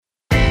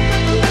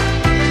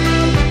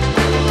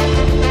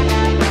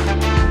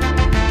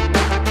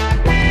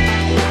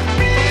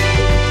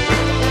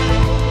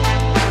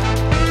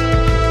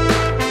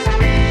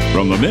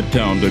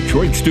Midtown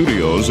Detroit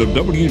studios of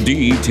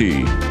WDET.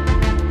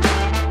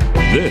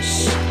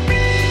 This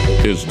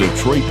is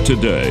Detroit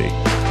Today.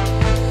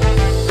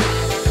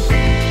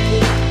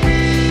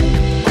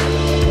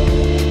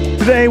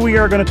 Today we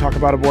are going to talk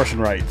about abortion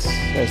rights,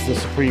 as the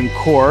Supreme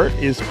Court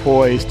is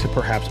poised to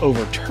perhaps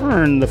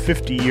overturn the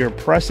 50-year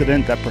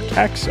precedent that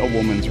protects a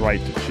woman's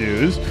right to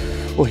choose.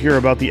 We'll hear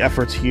about the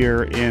efforts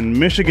here in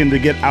Michigan to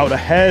get out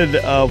ahead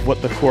of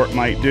what the court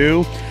might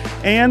do,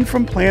 and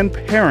from Planned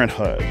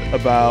Parenthood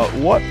about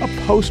what a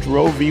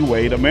post-Roe v.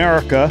 Wade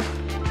America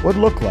would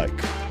look like.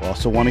 We'll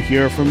also want to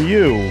hear from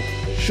you.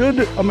 Should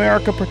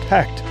America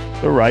protect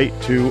the right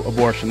to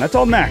abortion? That's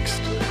all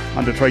next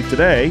on Detroit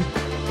Today.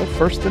 But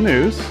first, the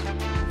news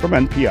from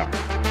NPR.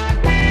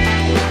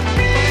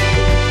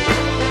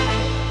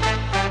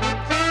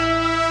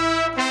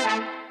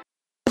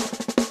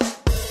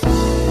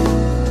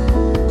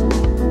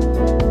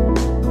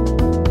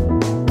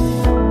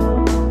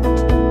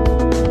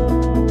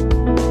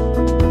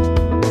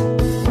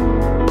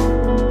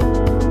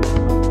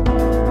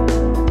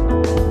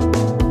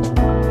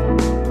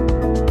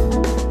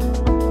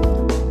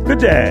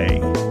 Good day,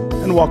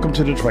 and welcome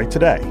to Detroit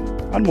Today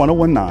on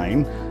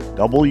 101.9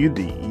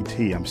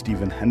 WDET. I'm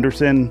Stephen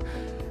Henderson,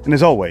 and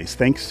as always,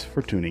 thanks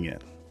for tuning in.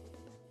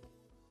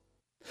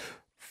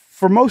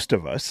 For most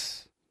of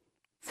us,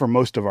 for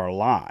most of our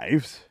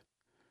lives,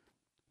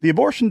 the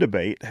abortion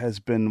debate has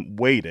been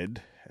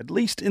weighted, at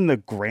least in the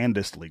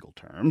grandest legal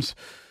terms,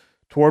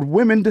 toward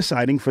women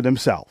deciding for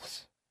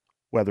themselves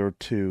whether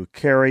to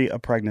carry a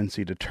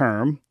pregnancy to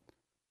term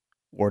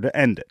or to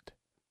end it.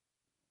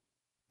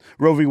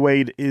 Roe v.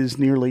 Wade is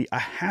nearly a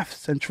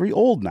half-century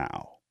old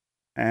now,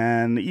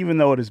 and even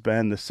though it has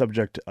been the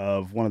subject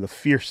of one of the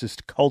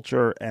fiercest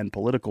culture and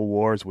political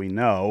wars we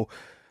know,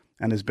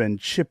 and has been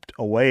chipped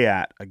away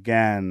at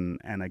again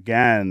and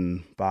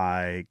again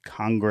by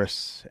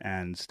Congress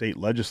and state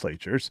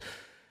legislatures,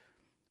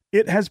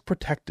 it has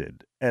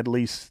protected at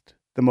least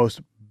the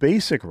most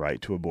basic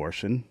right to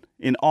abortion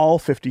in all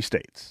 50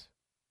 states,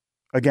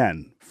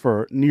 again,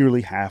 for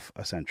nearly half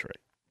a century.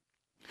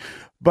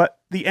 But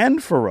the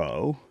end for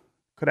Roe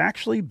could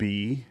actually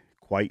be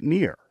quite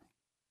near.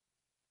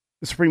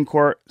 The Supreme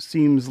Court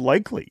seems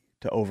likely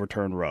to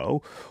overturn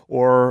Roe,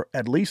 or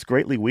at least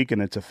greatly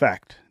weaken its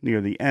effect near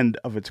the end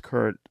of its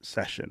current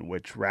session,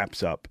 which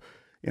wraps up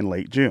in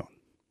late June.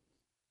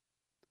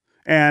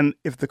 And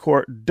if the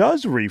court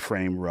does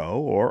reframe Roe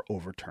or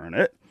overturn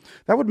it,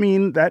 that would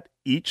mean that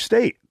each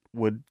state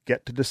would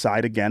get to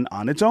decide again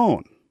on its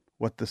own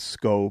what the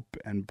scope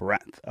and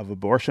breadth of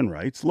abortion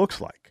rights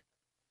looks like.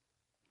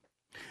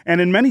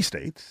 And in many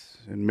states,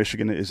 and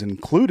Michigan is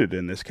included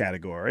in this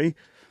category,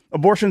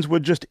 abortions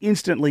would just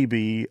instantly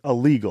be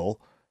illegal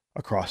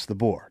across the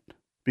board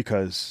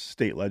because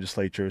state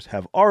legislatures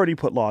have already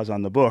put laws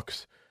on the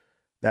books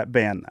that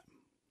ban them.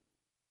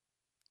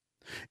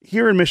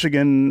 Here in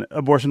Michigan,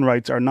 abortion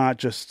rights are not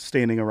just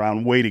standing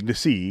around waiting to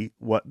see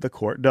what the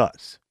court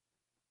does.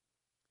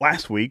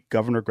 Last week,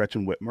 Governor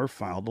Gretchen Whitmer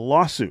filed a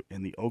lawsuit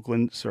in the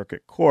Oakland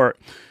Circuit Court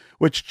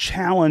which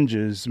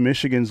challenges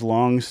Michigan's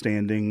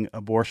long-standing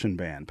abortion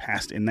ban,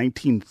 passed in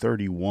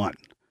 1931.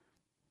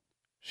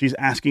 She's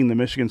asking the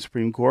Michigan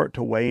Supreme Court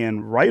to weigh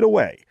in right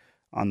away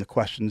on the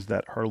questions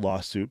that her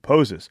lawsuit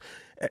poses.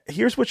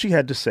 Here's what she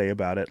had to say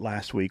about it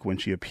last week when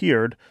she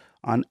appeared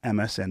on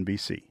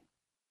MSNBC.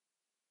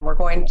 We're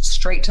going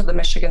straight to the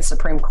Michigan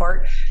Supreme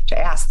Court to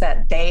ask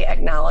that they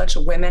acknowledge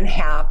women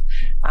have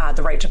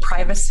the right to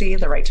privacy,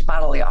 the right to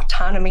bodily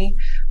autonomy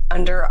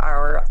under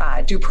our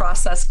due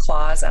process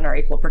clause and our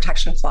equal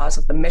protection clause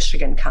of the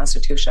Michigan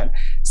Constitution.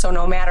 So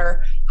no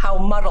matter how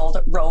muddled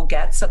Roe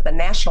gets at the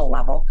national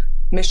level,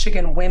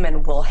 Michigan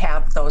women will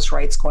have those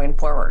rights going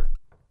forward.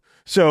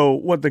 So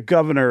what the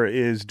governor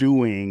is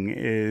doing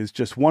is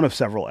just one of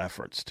several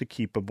efforts to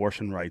keep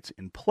abortion rights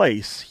in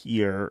place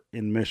here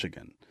in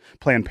Michigan.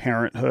 Planned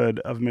Parenthood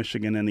of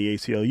Michigan and the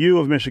ACLU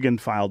of Michigan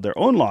filed their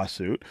own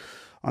lawsuit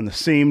on the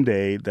same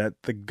day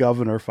that the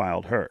governor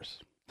filed hers.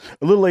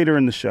 A little later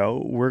in the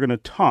show, we're going to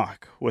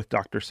talk with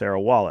Dr.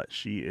 Sarah Wallet.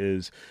 She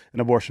is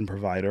an abortion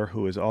provider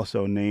who is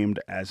also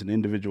named as an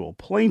individual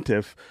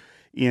plaintiff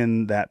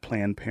in that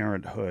Planned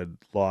Parenthood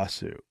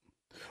lawsuit.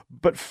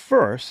 But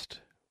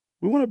first,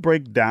 we want to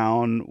break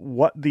down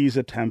what these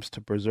attempts to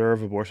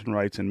preserve abortion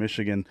rights in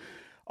Michigan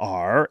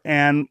are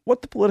and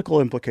what the political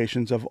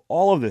implications of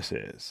all of this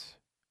is.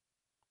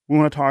 We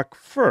want to talk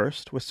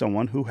first with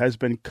someone who has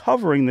been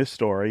covering this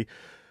story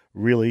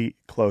really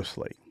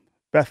closely.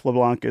 Beth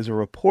LeBlanc is a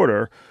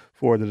reporter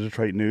for the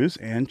Detroit News,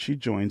 and she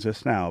joins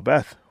us now.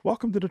 Beth,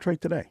 welcome to Detroit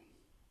Today.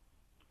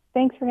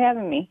 Thanks for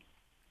having me.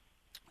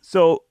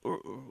 So,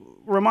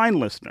 remind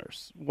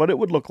listeners what it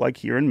would look like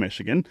here in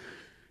Michigan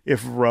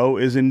if Roe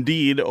is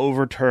indeed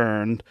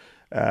overturned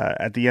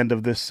at the end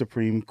of this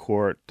Supreme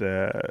Court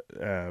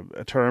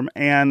term,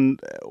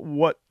 and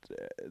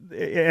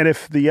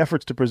if the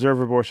efforts to preserve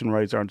abortion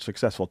rights aren't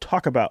successful.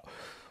 Talk about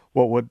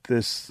what would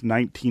this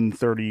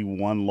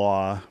 1931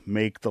 law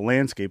make the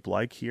landscape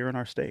like here in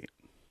our state?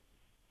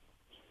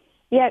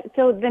 Yeah,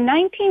 so the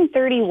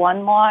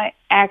 1931 law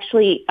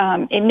actually,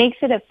 it makes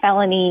it a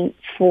felony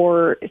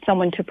for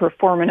someone to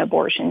perform an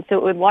abortion. So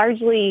it would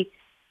largely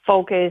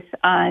focus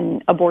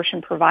on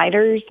abortion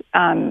providers,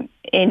 and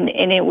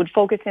it would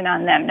focus in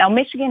on them. Now,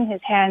 Michigan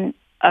has had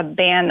a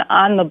ban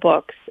on the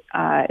books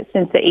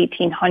since the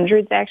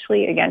 1800s,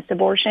 actually, against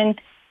abortion.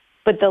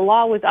 But the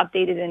law was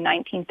updated in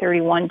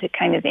 1931 to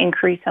kind of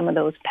increase some of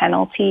those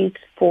penalties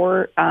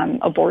for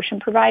abortion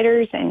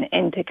providers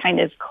and to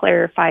kind of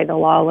clarify the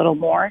law a little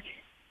more.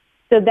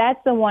 So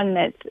that's the one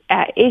that's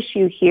at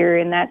issue here,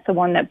 and that's the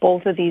one that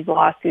both of these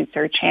lawsuits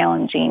are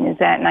challenging, is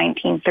that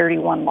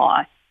 1931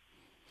 law.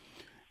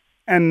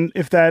 And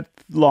if that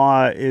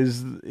law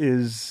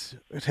is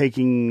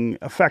taking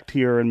effect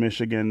here in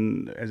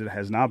Michigan, as it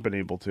has not been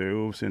able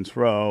to since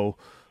Roe,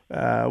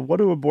 what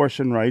do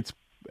abortion rights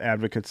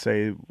advocates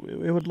say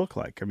it would look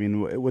like? I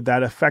mean, would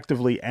that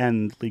effectively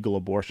end legal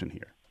abortion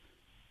here?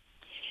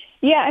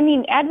 Yeah, I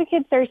mean,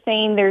 advocates are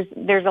saying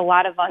there's a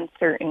lot of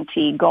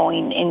uncertainty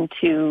going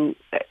into,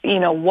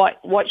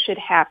 what should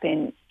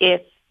happen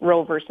if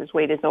Roe versus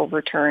Wade is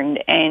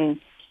overturned and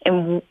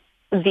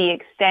the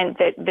extent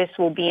that this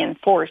will be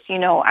enforced.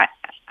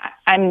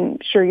 I'm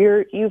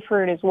sure you've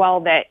heard as well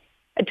that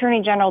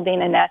Attorney General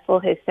Dana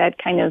Nessel has said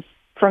kind of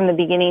from the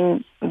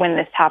beginning when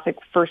this topic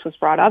first was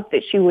brought up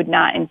that she would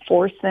not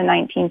enforce the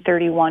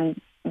 1931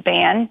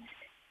 ban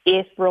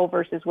if Roe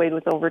versus Wade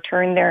was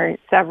overturned. There are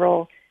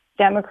several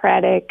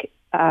Democratic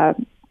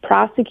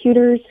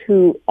prosecutors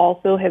who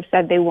also have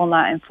said they will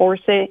not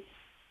enforce it.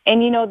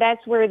 And,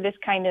 that's where this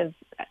kind of,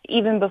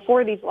 even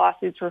before these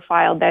lawsuits were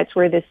filed, that's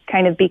where this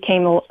kind of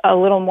became a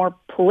little more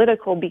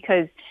political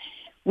because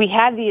we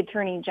had the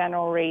Attorney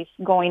General race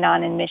going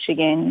on in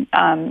Michigan.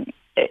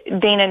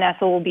 Dana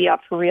Nessel will be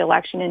up for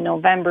re-election in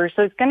November.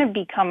 So it's going to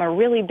become a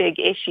really big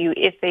issue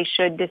if they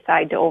should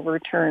decide to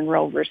overturn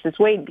Roe versus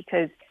Wade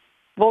because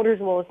voters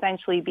will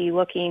essentially be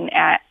looking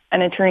at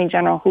an attorney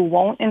general who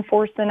won't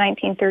enforce the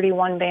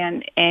 1931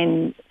 ban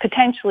and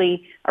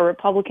potentially a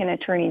Republican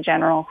attorney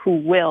general who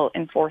will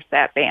enforce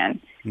that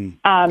ban.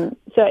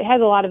 So it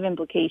has a lot of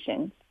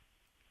implications.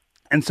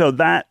 And so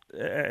that,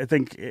 I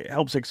think,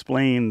 helps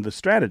explain the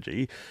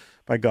strategy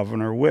by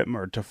Governor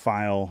Whitmer to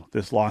file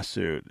this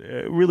lawsuit.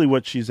 Really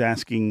what she's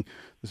asking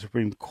the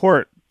Supreme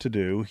Court to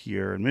do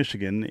here in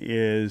Michigan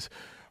is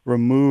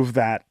remove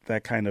that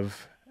kind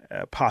of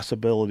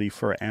possibility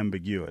for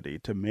ambiguity,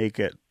 to make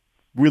it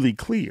really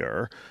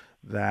clear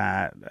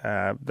that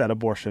that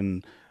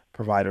abortion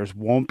providers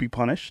won't be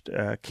punished,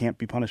 can't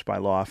be punished by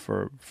law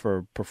for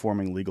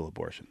performing legal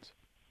abortions.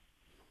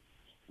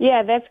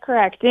 Yeah, that's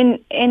correct. And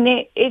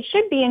it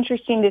should be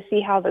interesting to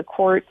see how the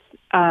courts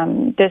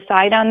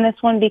decide on this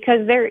one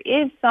because there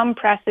is some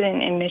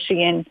precedent in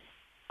Michigan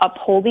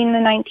upholding the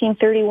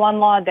 1931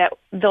 law that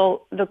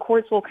the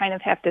courts will kind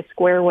of have to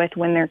square with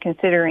when they're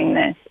considering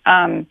this.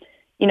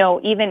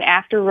 Even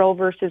after Roe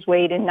versus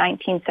Wade in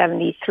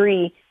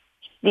 1973,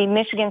 the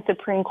Michigan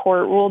Supreme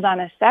Court ruled on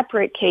a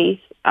separate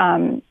case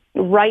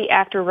right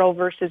after Roe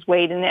versus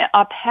Wade, and it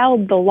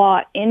upheld the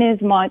law in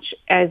as much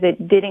as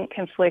it didn't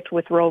conflict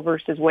with Roe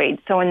versus Wade.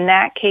 So in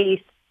that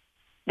case,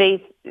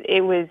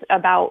 it was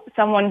about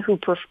someone who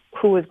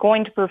was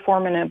going to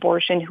perform an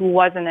abortion who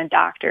wasn't a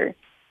doctor.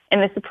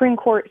 And the Supreme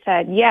Court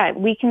said, yeah,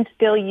 we can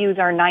still use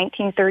our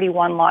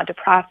 1931 law to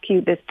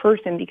prosecute this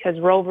person because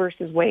Roe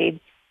versus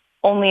Wade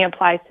only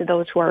applies to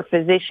those who are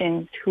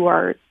physicians who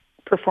are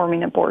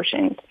performing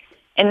abortions.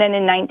 And then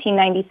in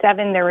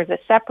 1997, there was a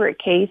separate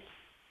case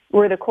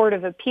where the Court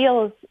of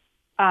Appeals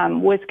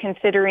was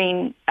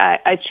considering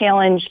a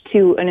challenge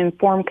to an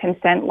informed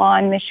consent law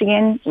in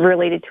Michigan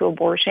related to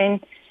abortion.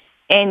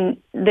 And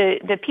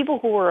the people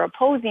who were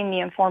opposing the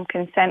informed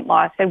consent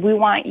law said, we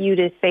want you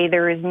to say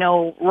there is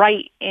no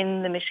right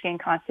in the Michigan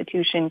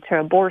Constitution to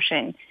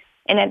abortion.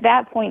 And at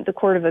that point, the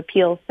Court of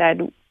Appeals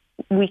said,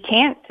 we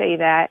can't say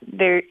that.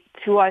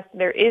 To us,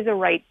 there is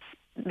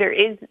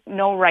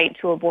no right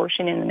to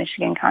abortion in the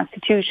Michigan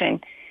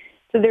Constitution.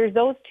 So there's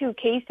those two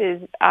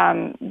cases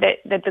that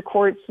the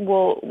courts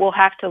will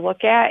have to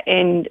look at,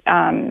 and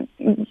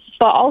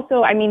but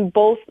also, I mean,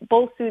 both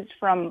suits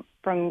from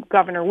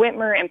Governor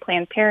Whitmer and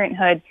Planned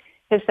Parenthood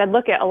have said,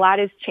 look, a lot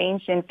has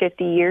changed in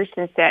 50 years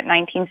since that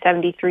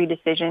 1973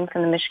 decision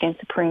from the Michigan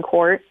Supreme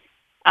Court.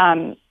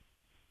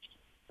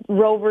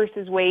 Roe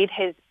versus Wade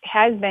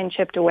has been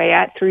chipped away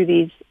at through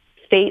these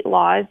state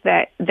laws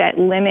that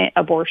limit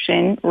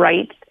abortion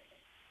rights.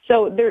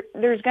 So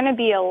there's going to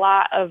be a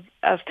lot of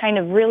kind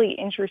of really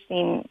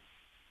interesting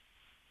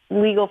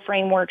legal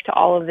framework to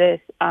all of this,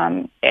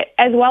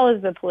 as well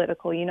as the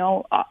political.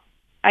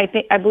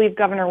 I believe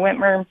Governor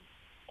Whitmer,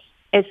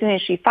 as soon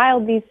as she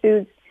filed these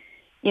suits,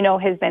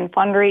 has been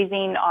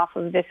fundraising off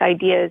of this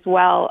idea as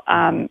well,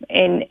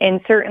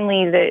 and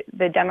certainly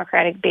the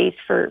Democratic base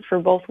for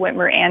both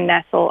Whitmer and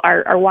Nessel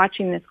are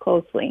watching this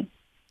closely.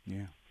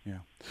 Yeah.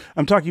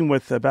 I'm talking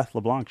with Beth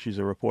LeBlanc. She's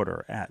a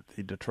reporter at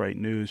the Detroit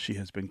News. She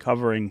has been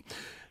covering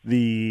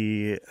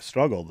the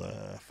struggle,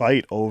 the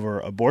fight over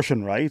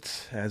abortion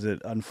rights as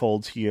it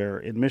unfolds here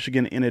in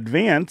Michigan in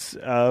advance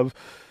of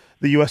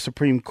the U.S.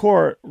 Supreme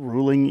Court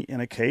ruling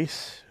in a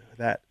case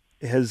that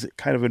has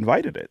kind of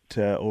invited it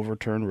to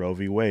overturn Roe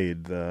v.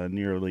 Wade, the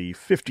nearly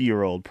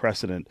 50-year-old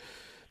precedent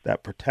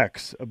that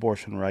protects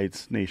abortion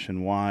rights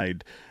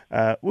nationwide.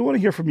 We want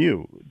to hear from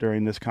you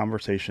during this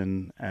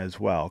conversation as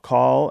well.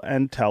 Call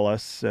and tell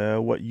us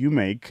what you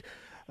make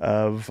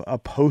of a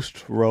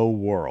post-Roe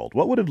world.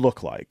 What would it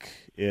look like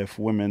if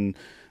women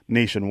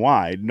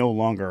nationwide no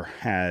longer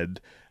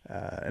had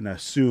an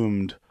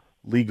assumed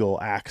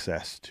legal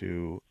access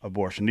to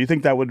abortion? Do you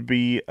think that would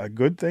be a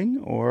good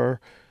thing or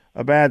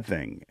a bad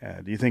thing?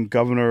 Do you think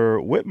Governor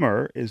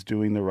Whitmer is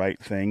doing the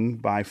right thing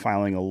by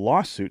filing a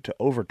lawsuit to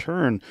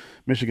overturn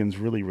Michigan's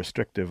really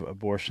restrictive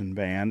abortion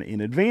ban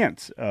in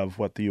advance of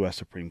what the U.S.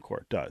 Supreme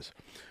Court does?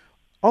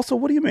 Also,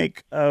 what do you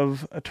make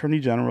of Attorney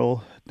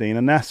General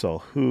Dana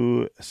Nessel,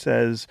 who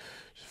says,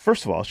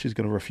 first of all, she's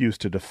going to refuse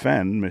to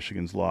defend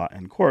Michigan's law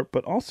in court,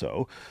 but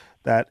also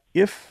that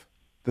if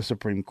the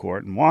Supreme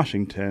Court in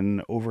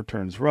Washington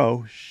overturns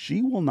Roe,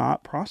 she will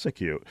not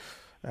prosecute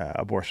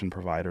abortion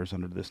providers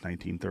under this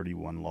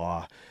 1931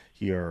 law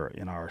here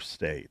in our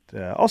state.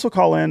 Also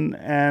call in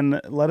and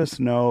let us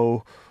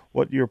know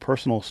what your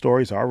personal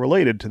stories are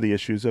related to the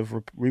issues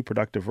of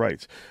reproductive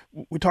rights.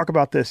 We talk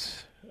about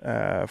this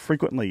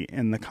frequently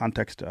in the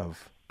context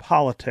of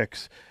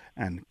politics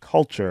and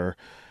culture,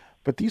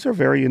 but these are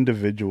very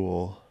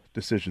individual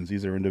decisions.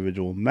 These are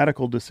individual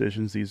medical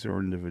decisions. These are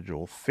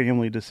individual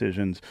family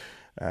decisions.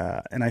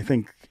 And I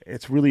think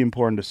it's really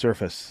important to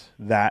surface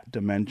that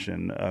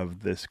dimension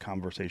of this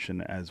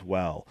conversation as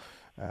well.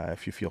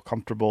 If you feel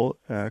comfortable,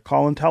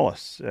 call and tell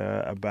us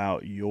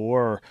about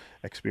your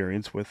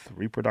experience with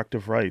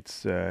reproductive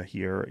rights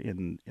here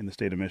in the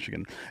state of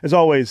Michigan. As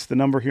always, the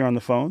number here on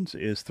the phones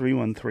is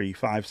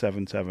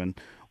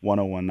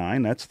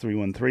 313-577-1019. That's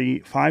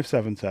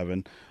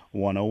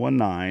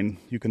 313-577-1019.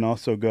 You can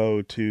also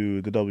go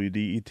to the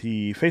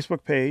WDET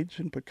Facebook page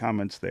and put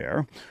comments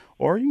there,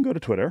 or you can go to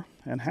Twitter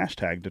and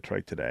hashtag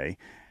Detroit Today,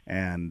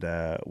 and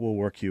we'll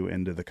work you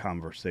into the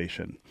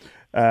conversation.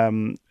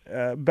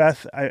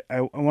 Beth, I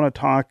want to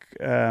talk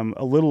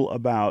a little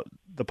about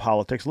the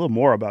politics, a little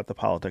more about the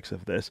politics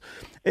of this.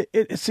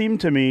 It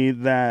seemed to me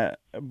that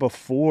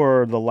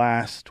before the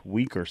last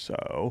week or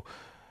so,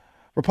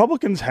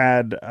 Republicans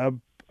had a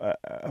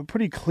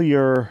pretty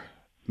clear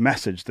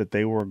message that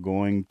they were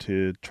going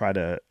to try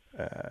to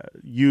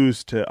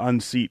use to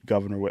unseat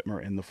Governor Whitmer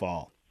in the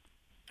fall.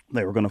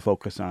 They were going to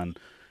focus on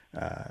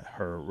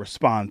her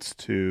response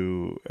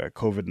to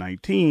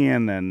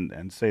COVID-19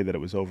 and say that it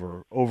was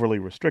overly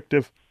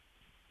restrictive,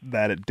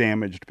 that it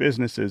damaged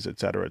businesses, et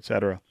cetera, et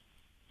cetera.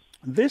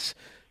 This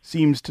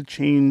seems to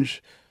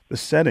change the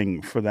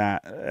setting for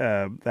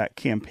that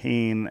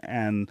campaign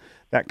and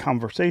that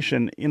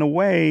conversation in a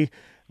way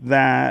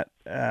that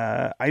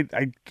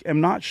I am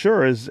not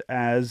sure is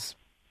as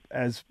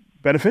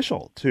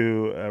beneficial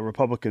to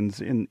Republicans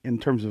in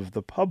terms of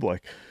the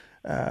public.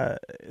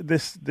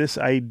 This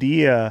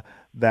idea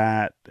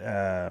that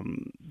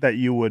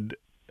you would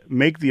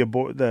make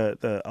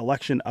the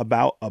election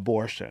about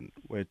abortion,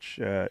 which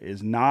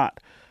is not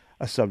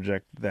a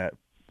subject that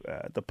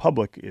the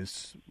public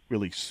is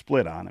really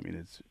split on. I mean,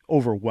 it's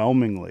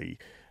overwhelmingly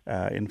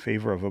in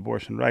favor of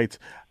abortion rights.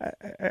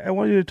 I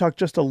want you to talk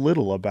just a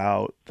little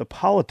about the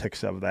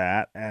politics of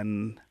that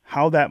and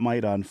how that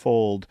might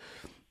unfold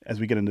as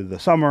we get into the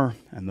summer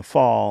and the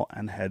fall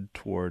and head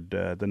toward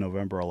the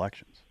November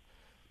elections.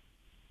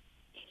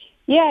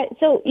 Yeah,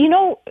 so,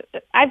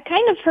 I've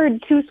kind of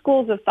heard two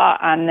schools of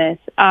thought on this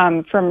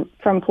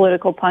from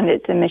political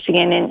pundits in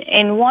Michigan.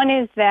 And one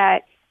is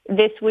that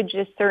this would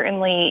just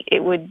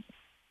it would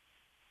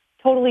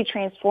totally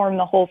transform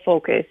the whole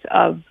focus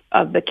of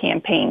the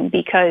campaign,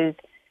 because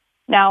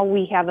now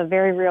we have a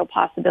very real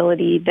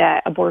possibility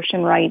that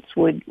abortion rights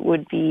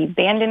would be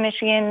banned in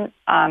Michigan.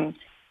 And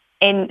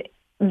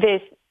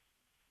this,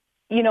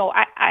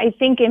 I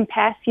think in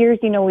past years,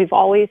 we've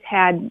always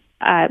had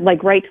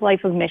like Right to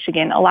Life of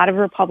Michigan. A lot of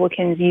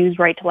Republicans use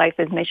Right to Life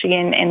of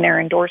Michigan and their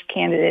endorsed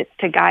candidates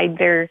to guide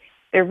their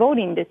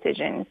voting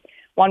decisions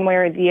one way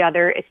or the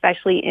other,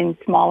 especially in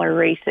smaller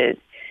races.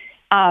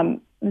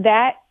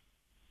 That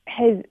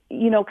has,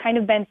 kind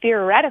of been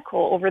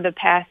theoretical over the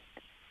past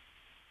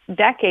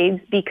decades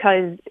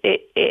because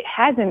it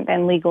hasn't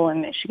been legal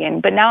in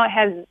Michigan, but now it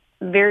has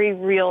very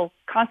real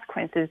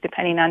consequences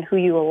depending on who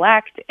you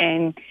elect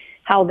and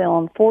how they'll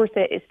enforce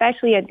it,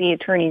 especially at the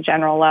Attorney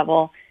General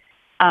level.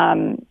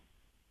 And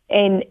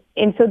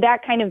so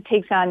that kind of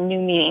takes on new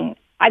meaning.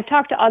 I've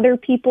talked to other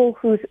people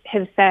who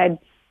have said,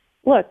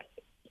 look,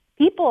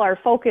 people are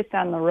focused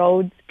on the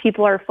roads.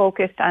 People are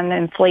focused on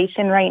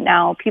inflation right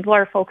now. People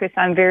are focused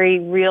on very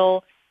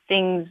real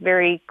things,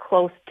 very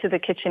close to the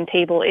kitchen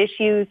table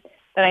issues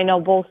that I know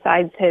both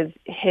sides have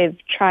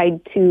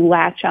tried to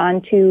latch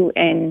onto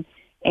and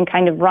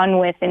kind of run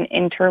with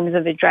in terms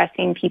of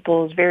addressing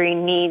people's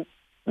very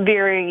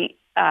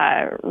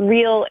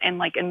real and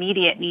like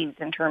immediate needs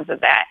in terms of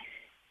that.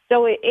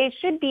 So it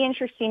should be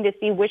interesting to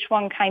see which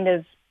one kind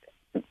of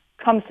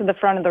comes to the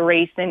front of the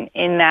race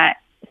in that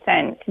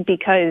sense,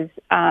 because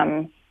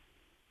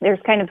there's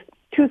kind of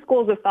two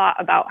schools of thought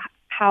about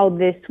how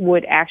this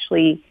would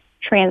actually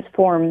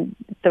transform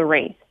the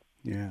race.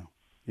 Yeah.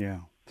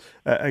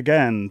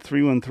 Again,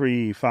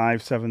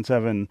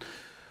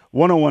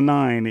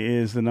 313-577-1019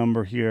 is the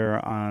number here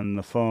on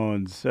the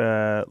phones.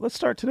 Let's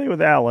start today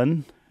with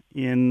Alan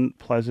in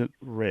Pleasant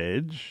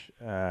Ridge.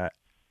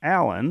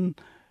 Alan,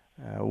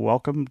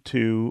 welcome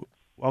to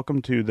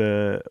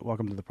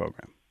the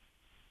program.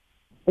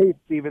 Hey,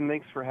 Stephen,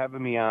 thanks for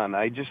having me on.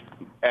 I just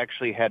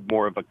actually had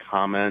more of a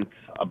comment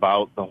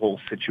about the whole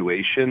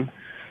situation.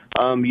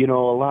 A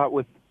lot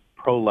with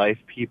pro-life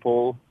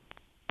people,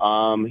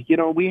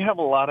 we have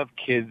a lot of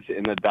kids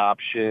in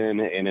adoption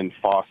and in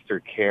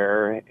foster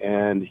care.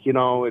 And,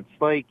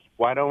 it's like,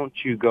 why don't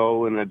you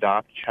go and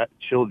adopt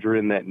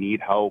children that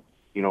need help,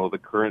 the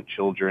current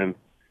children?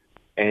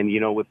 And,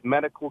 with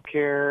medical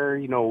care,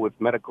 with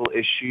medical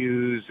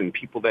issues and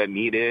people that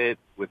need it,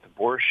 with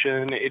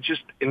abortion, it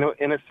just, in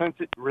a sense,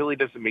 it really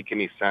doesn't make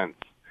any sense.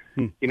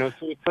 So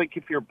it's like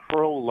if you're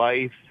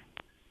pro-life,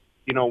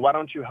 why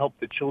don't you help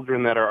the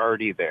children that are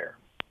already there?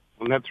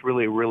 And that's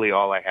really, really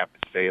all I have to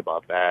say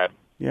about that.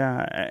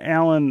 Yeah,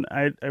 Alan,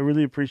 I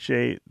really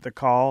appreciate the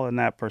call and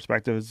that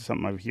perspective. It's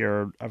something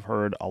I've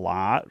heard a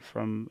lot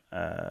from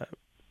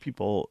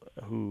people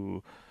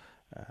who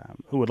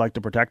would like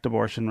to protect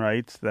abortion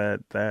rights,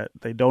 that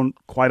they don't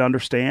quite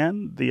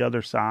understand the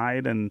other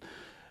side and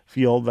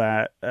feel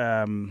that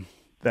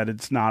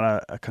it's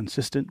not a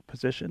consistent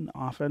position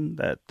often,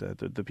 that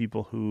the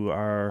people who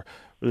are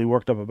really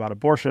worked up about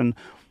abortion,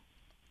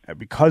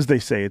 because they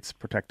say it's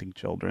protecting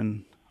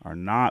children, are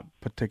not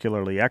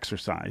particularly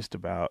exercised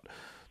about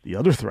the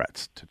other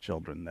threats to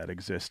children that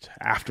exist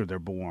after they're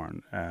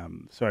born.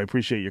 So I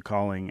appreciate you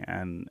calling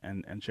and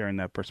sharing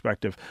that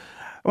perspective.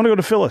 I want to go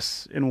to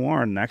Phyllis in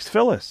Warren next.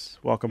 Phyllis,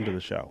 welcome to the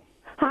show.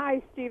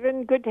 Hi,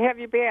 Stephen. Good to have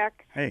you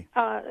back. Hey.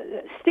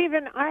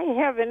 Stephen, I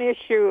have an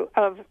issue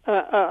of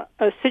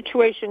a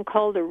situation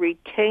called a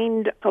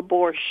retained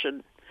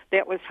abortion.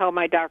 That was how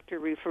my doctor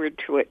referred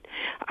to it.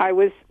 I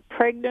was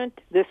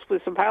pregnant. This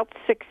was about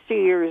 60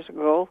 years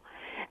ago.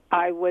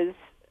 I was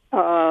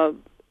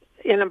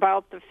in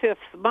about the 5th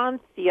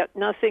month, yet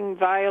nothing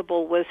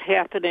viable was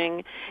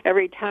happening.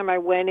 Every time I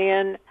went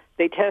in,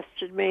 they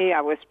tested me.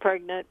 I was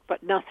pregnant,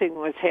 but nothing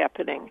was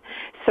happening.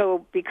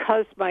 So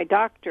because my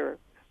doctor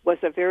was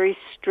a very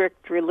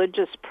strict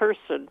religious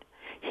person,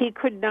 he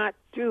could not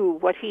do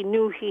what he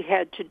knew he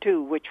had to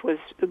do, which was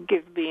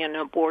give me an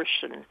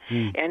abortion.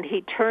 And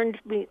he turned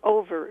me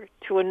over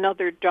to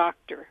another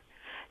doctor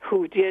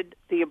who did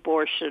the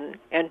abortion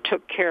and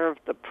took care of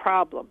the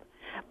problem.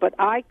 But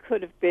I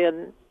could have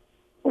been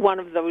one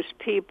of those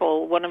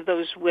people, one of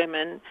those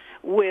women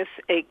with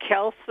a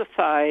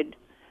calcified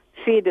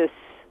fetus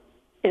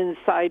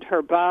inside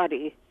her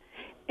body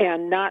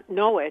and not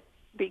know it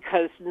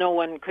because no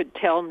one could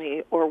tell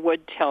me or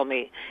would tell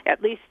me.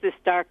 At least this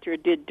doctor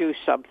did do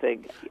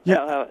something.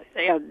 Yeah.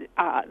 And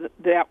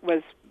that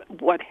was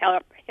what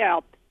helped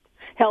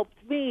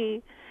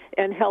me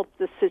and helped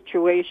the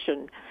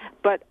situation.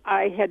 But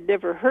I had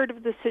never heard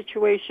of the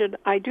situation.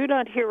 I do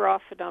not hear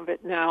often of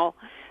it now,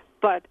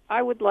 but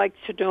I would like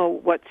to know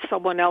what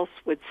someone else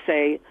would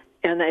say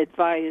and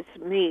advise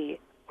me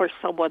or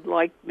someone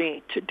like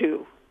me to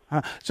do.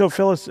 So,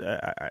 Phyllis,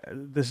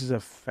 this is a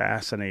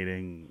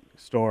fascinating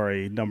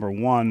story, number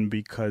one,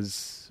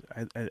 because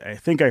I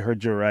think I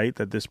heard you right,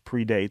 that this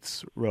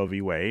predates Roe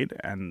v. Wade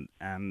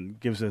and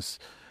gives us,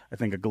 I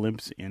think, a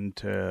glimpse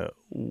into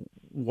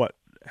what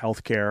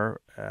healthcare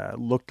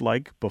looked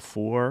like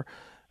before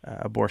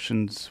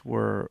abortions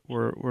were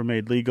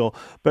made legal.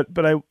 But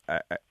I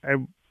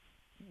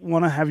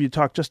want to have you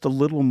talk just a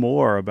little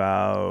more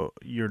about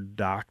your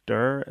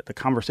doctor, the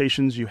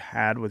conversations you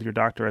had with your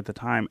doctor at the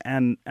time,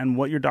 and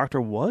what your doctor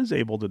was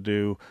able to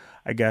do,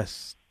 I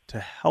guess, to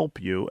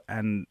help you,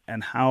 and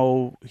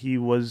how he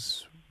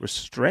was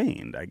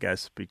restrained, I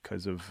guess,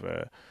 because of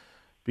the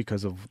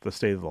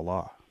state of the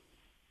law.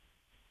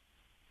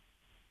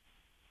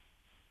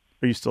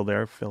 Are you still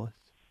there, Phyllis?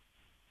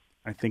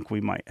 I think we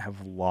might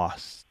have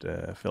lost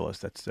Phyllis.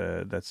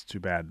 That's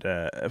too bad.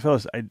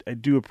 Phyllis, I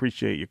do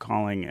appreciate you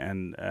calling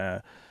and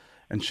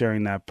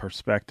sharing that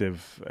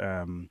perspective.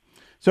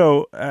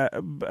 So,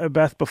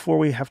 Beth, before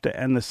we have to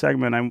end the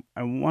segment,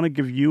 I want to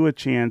give you a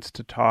chance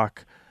to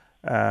talk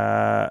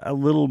a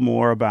little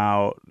more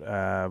about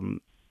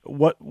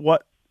what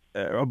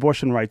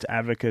abortion rights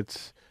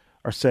advocates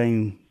are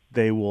saying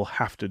they will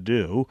have to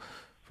do.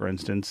 For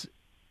instance,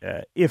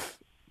 if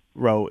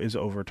Roe is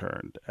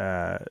overturned,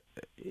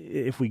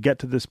 if we get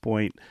to this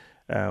point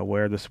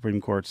where the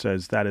Supreme Court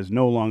says that is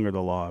no longer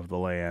the law of the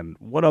land,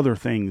 what other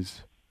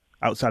things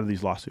outside of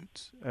these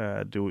lawsuits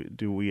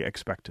do we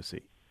expect to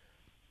see?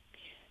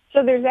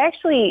 So there's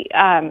actually,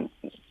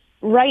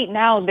 right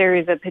now there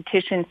is a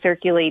petition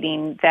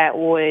circulating that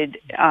would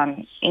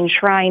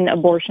enshrine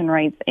abortion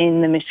rights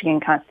in the Michigan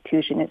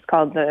Constitution. It's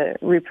called the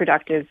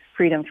Reproductive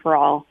Freedom for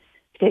All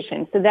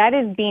petition. So that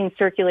is being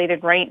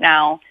circulated right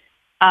now.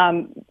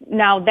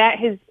 Now, that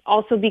has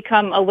also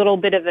become a little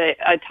bit of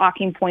a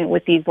talking point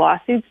with these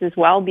lawsuits as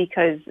well,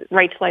 because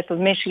Right to Life of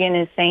Michigan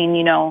is saying,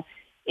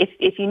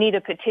 if you need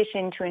a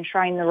petition to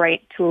enshrine the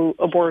right to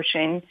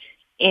abortion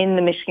in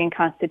the Michigan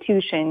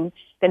Constitution,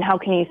 then how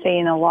can you say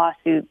in a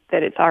lawsuit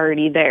that it's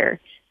already there?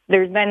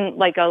 There's been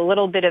like a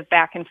little bit of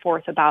back and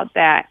forth about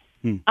that.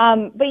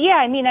 But yeah,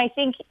 I mean, I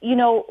think,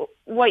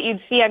 what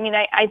you'd see, I mean,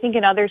 I think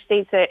in other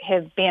states that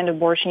have banned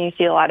abortion, you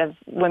see a lot of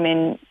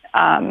women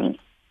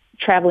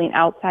traveling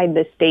outside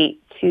the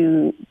state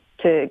to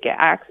get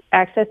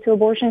access to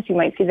abortions. You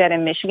might see that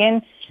in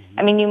Michigan.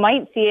 I mean, you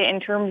might see it in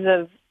terms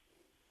of,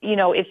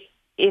 if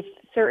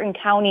certain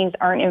counties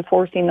aren't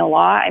enforcing the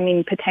law, I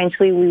mean,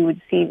 potentially we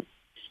would see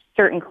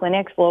certain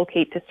clinics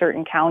locate to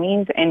certain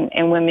counties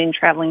and women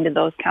traveling to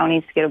those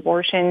counties to get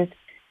abortions.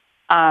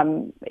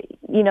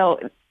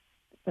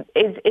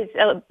 It's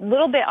a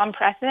little bit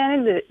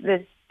unprecedented.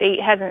 The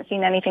state hasn't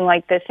seen anything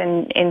like this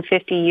in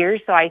 50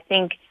 years. So I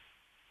think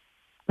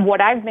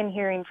what I've been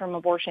hearing from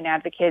abortion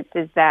advocates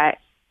is that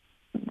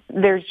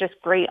there's just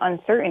great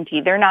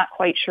uncertainty. They're not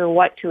quite sure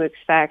what to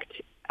expect.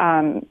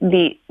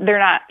 They're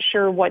not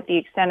sure what the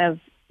extent of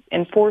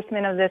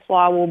enforcement of this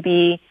law will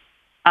be.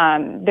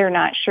 They're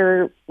not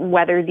sure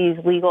whether these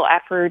legal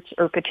efforts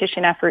or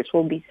petition efforts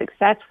will be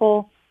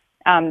successful.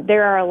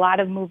 There are a lot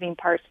of moving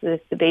parts to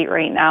this debate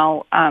right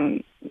now,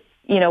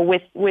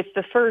 with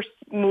the first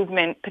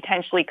movement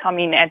potentially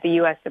coming at the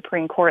U.S.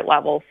 Supreme Court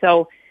level.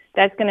 So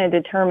that's going to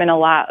determine a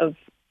lot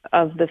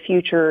of the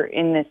future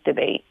in this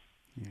debate.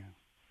 Yeah.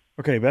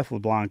 Okay, Beth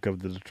LeBlanc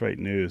of the Detroit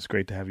News.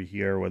 Great to have you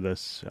here with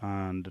us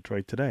on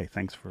Detroit Today.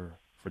 Thanks for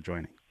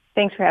joining.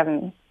 Thanks for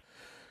having me.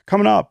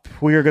 Coming up,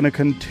 we are going to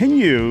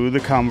continue the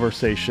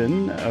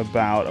conversation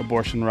about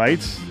abortion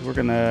rights. We're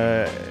going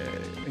to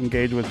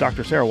engage with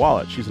Dr. Sarah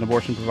Wallet. She's an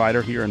abortion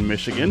provider here in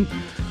Michigan,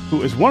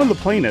 who is one of the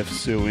plaintiffs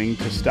suing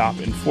to stop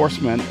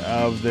enforcement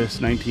of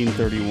this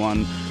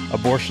 1931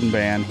 abortion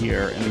ban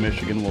here in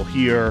Michigan. We'll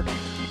hear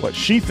what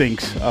she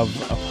thinks of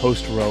a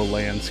post-Roe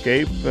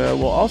landscape.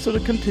 We'll also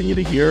continue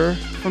to hear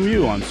from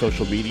you on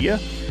social media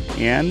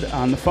and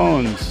on the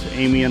phones.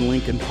 Amy in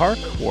Lincoln Park,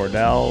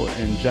 Wardell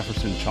in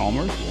Jefferson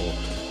Chalmers will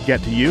get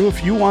to you.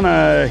 If you want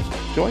to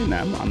join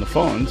them on the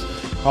phones,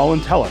 call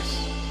and tell us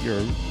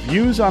your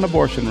views on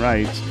abortion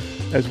rights,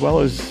 as well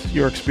as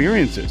your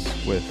experiences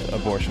with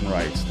abortion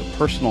rights, the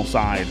personal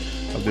side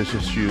of this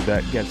issue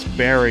that gets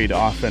buried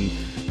often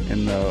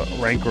in the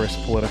rancorous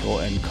political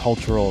and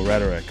cultural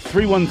rhetoric.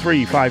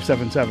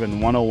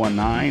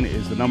 313-577-1019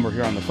 is the number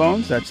here on the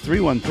phones. That's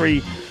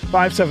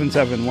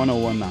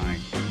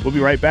 313-577-1019. We'll be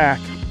right back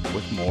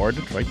with more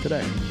Detroit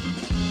Today.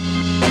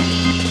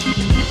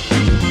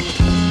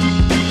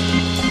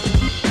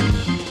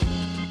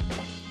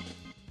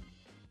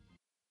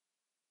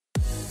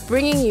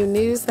 Bringing you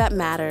news that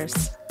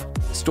matters.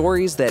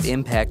 Stories that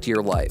impact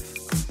your life.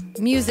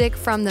 Music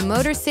from the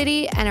Motor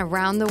City and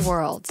around the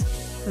world.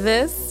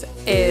 This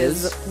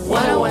is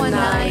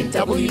 1019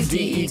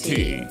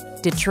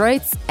 WDET,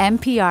 Detroit's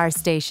NPR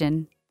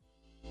station.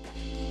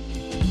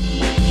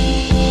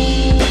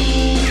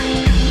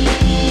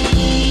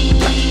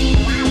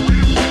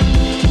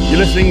 You're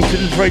listening to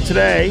Detroit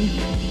Today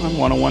on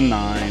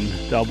 1019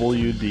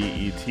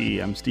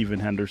 WDET. I'm Stephen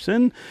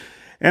Henderson.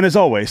 And as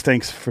always,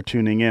 thanks for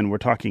tuning in. We're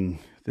talking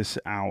this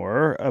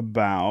hour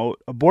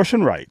about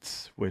abortion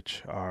rights,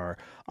 which are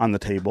on the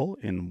table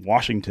in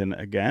Washington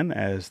again,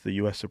 as the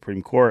U.S.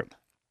 Supreme Court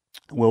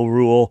will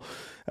rule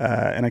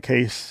in a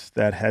case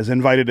that has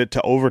invited it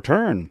to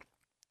overturn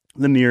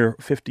the near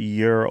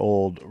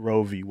 50-year-old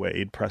Roe v.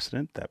 Wade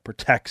precedent that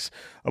protects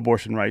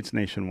abortion rights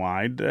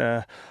nationwide.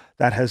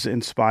 That has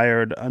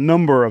inspired a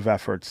number of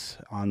efforts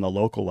on the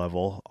local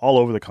level all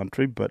over the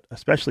country, but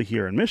especially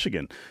here in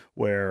Michigan,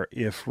 where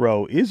if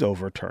Roe is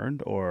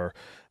overturned or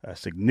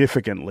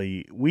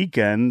significantly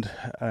weakened,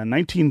 a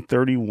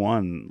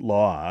 1931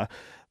 law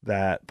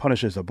that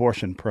punishes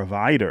abortion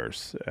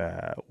providers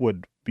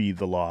would be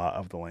the law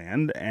of the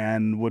land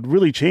and would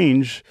really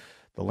change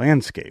the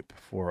landscape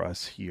for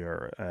us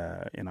here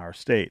in our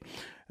state.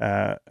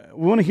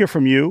 We want to hear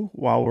from you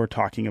while we're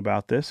talking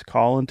about this.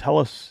 Call and tell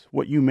us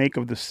what you make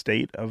of the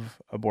state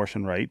of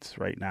abortion rights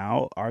right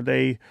now. Are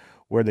they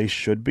where they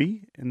should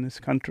be in this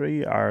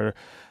country? Are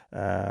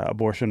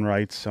abortion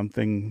rights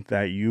something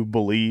that you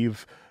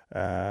believe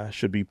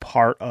should be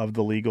part of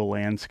the legal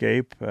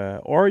landscape?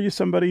 Or are you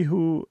somebody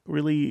who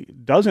really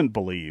doesn't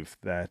believe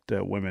that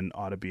women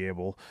ought to be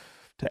able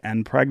to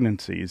end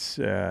pregnancies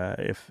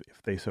if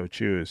they so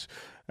choose?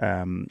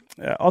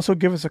 Also,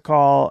 give us a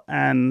call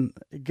and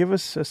give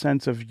us a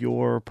sense of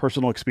your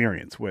personal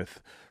experience with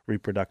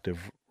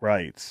reproductive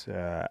rights.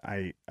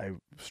 I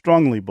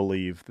strongly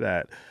believe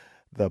that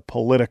the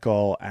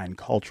political and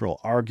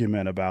cultural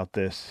argument about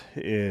this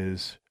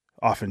is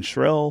often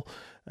shrill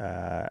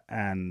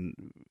and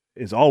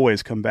is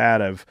always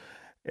combative.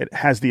 It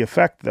has the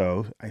effect,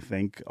 though, I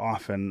think,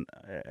 often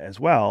as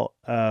well,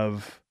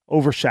 of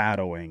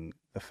overshadowing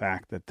the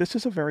fact that this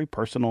is a very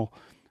personal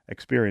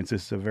experience.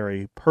 This is a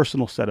very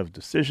personal set of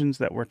decisions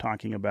that we're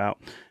talking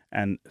about.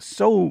 And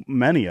so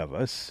many of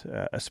us,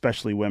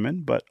 especially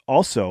women, but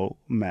also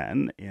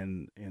men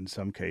in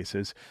some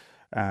cases,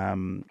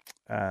 have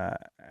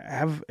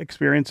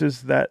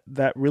experiences that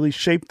really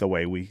shape the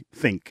way we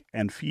think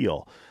and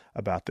feel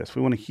about this.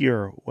 We want to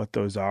hear what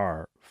those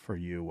are for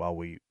you while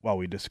we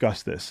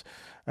discuss this.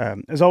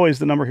 As always,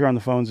 the number here on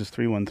the phones is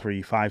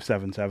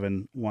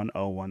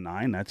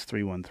 313-577-1019. That's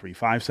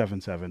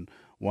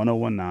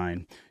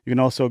 313-577-1019. You can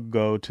also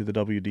go to the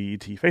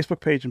WDET Facebook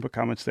page and put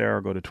comments there,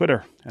 or go to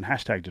Twitter and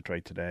hashtag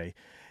Detroit Today,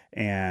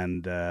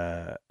 and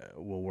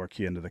we'll work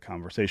you into the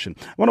conversation.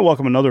 I want to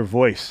welcome another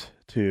voice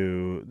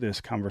to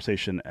this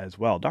conversation as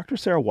well. Dr.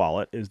 Sarah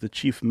Wallet is the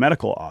Chief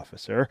Medical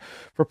Officer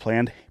for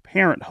Planned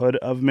Parenthood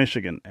of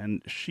Michigan,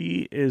 and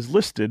she is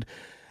listed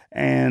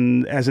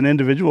as an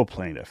individual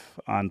plaintiff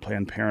on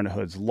Planned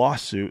Parenthood's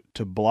lawsuit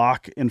to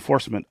block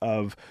enforcement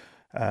of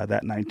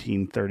that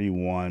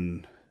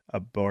 1931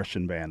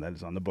 abortion ban that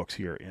is on the books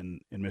here in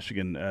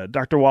Michigan.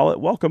 Dr. Wallet,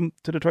 welcome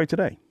to Detroit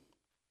Today.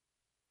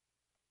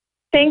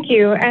 Thank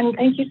you, and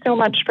thank you so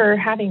much for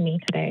having me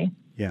today.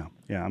 Yeah,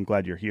 I'm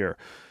glad you're here.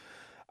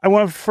 I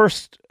want to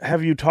first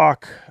have you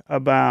talk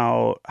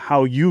about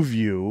how you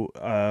view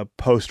a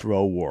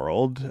post-Roe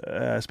world,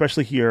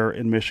 especially here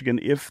in Michigan,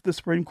 if the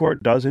Supreme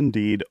Court does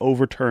indeed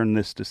overturn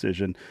this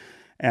decision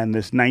and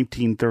this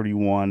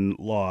 1931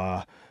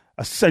 law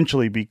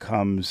essentially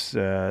becomes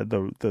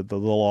the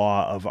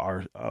law of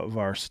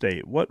our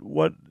state.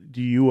 What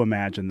do you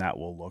imagine that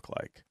will look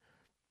like?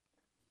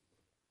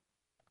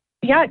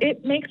 Yeah,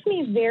 it makes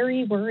me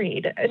very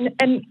worried.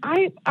 And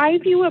I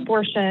view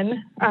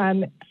abortion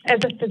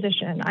as a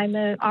physician. I'm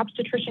an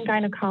obstetrician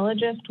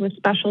gynecologist with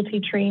specialty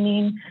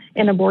training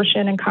in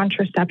abortion and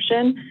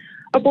contraception.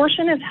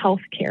 Abortion is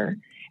healthcare.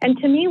 And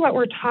to me, what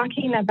we're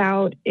talking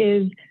about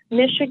is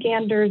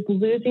Michiganders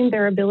losing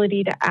their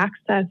ability to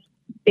access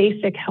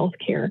basic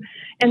healthcare.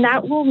 And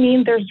that will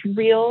mean there's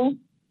real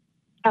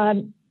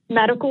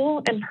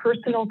medical and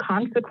personal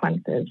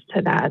consequences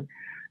to that.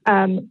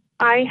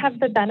 I have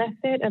the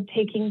benefit of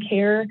taking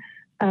care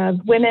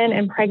of women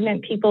and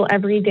pregnant people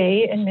every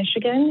day in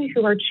Michigan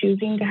who are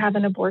choosing to have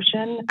an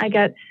abortion. I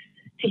get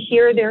to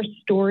hear their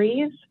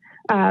stories.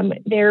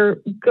 They're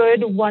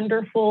good,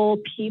 wonderful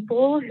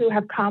people who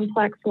have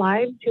complex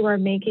lives, who are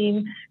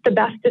making the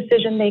best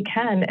decision they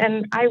can.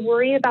 And I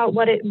worry about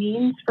what it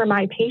means for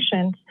my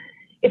patients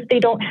if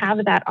they don't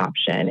have that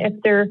option, if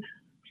they're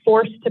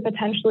forced to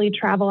potentially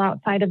travel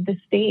outside of the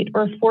state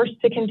or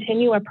forced to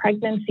continue a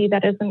pregnancy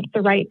that isn't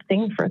the right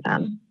thing for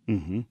them.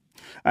 Mm-hmm.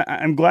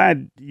 I'm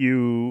glad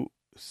you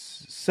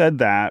said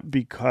that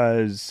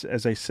because,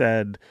 as I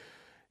said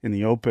in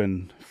the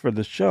open for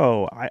the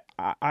show,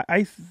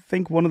 I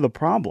think one of the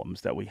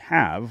problems that we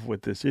have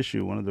with this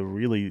issue, one of the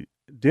really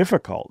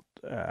difficult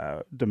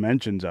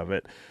dimensions of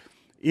it,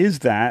 is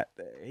that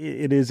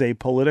it is a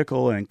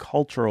political and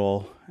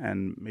cultural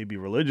and maybe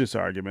religious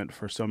argument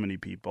for so many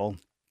people.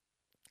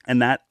 And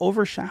that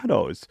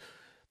overshadows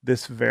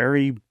this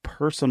very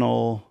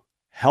personal,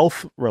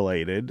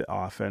 health-related,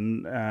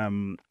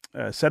 often,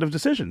 set of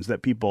decisions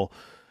that people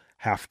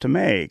have to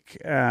make.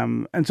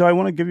 And so I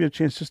want to give you a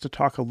chance just to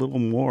talk a little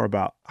more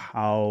about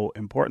how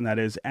important that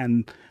is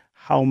and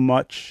how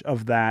much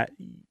of that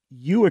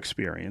you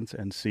experience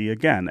and see,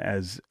 again,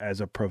 as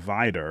a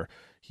provider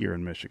here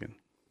in Michigan.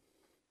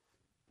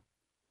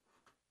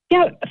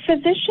 Yeah,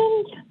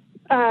 physicians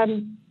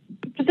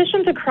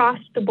across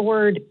the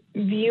board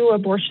view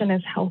abortion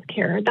as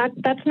healthcare.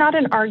 That's not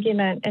an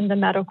argument in the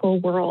medical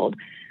world.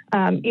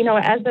 As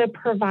a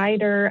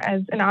provider,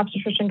 as an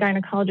obstetrician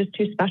gynecologist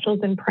who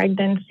specializes in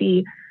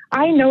pregnancy,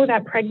 I know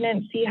that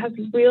pregnancy has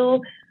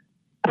real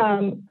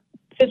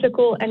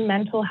physical and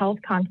mental health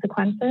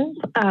consequences.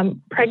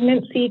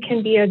 Pregnancy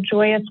can be a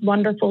joyous,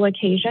 wonderful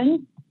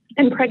occasion,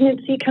 and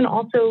pregnancy can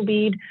also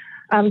lead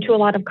to a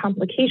lot of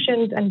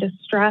complications and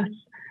distress.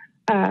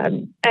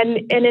 And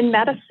in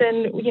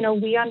medicine,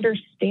 we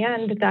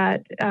understand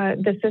that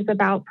this is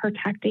about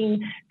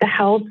protecting the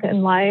health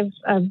and lives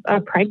of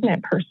a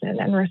pregnant person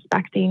and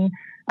respecting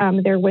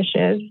their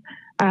wishes.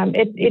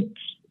 It's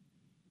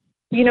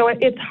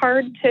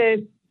hard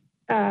to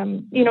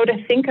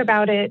think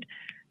about it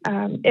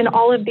in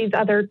all of these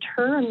other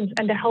terms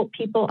and to help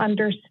people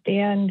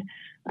understand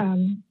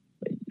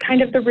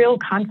kind of the real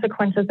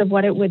consequences of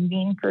what it would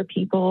mean for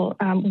people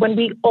when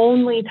we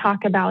only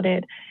talk about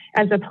it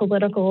as a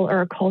political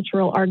or a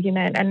cultural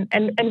argument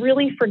and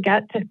really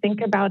forget to think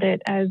about it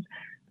as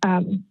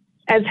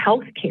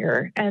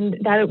healthcare, and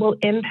that it will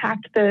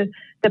impact the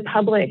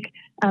public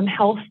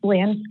health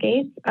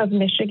landscape of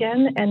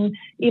Michigan, and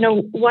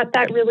what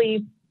that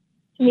really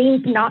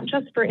means, not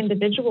just for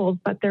individuals,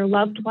 but their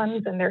loved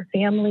ones and their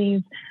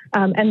families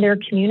and their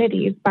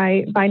communities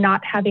by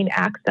not having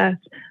access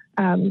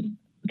to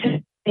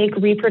make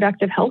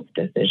reproductive health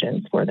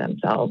decisions for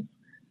themselves.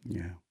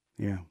 Yeah.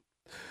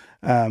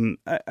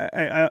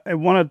 I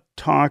want to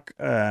talk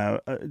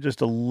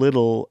just a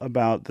little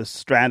about the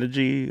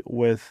strategy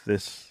with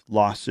this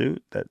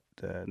lawsuit that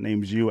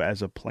names you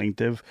as a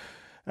plaintiff,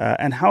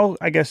 and how,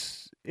 I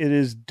guess, it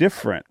is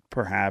different,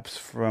 perhaps,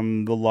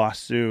 from the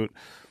lawsuit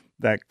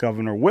that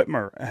Governor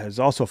Whitmer has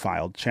also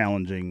filed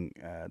challenging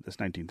this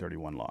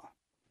 1931 law.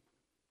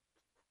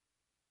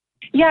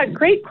 Yeah,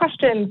 great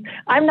questions.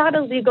 I'm not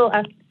a legal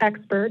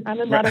expert. I'm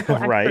a medical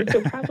expert,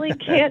 so probably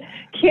can't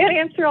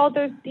answer all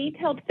those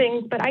detailed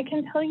things. But I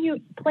can tell you,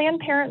 Planned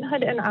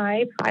Parenthood and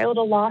I filed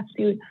a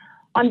lawsuit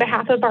on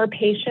behalf of our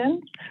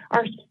patients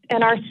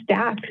and our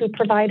staff who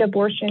provide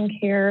abortion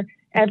care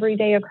every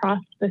day across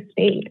the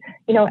state.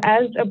 You know,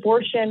 as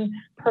abortion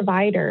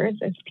providers,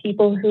 as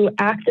people who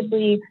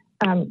actively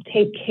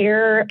take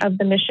care of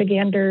the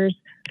Michiganders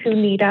who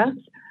need us,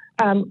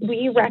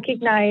 we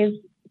recognize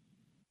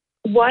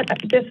what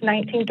this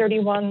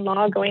 1931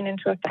 law going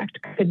into effect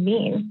could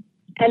mean.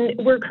 And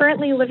we're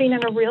currently living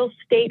in a real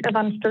state of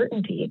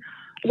uncertainty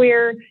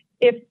where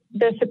if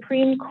the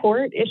Supreme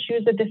Court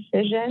issues a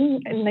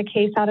decision in the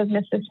case out of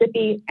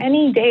Mississippi,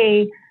 any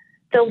day,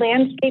 the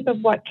landscape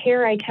of what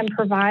care I can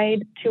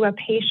provide to a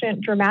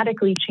patient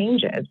dramatically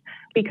changes.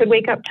 We could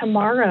wake up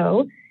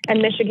tomorrow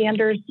and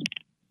Michiganders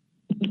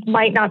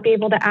might not be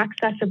able to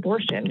access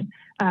abortion,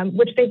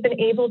 which they've been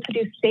able to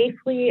do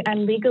safely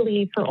and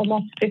legally for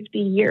almost 50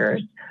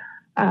 years.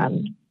 I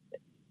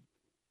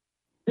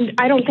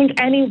don't think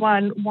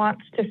anyone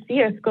wants to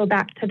see us go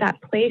back to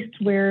that place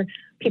where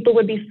people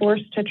would be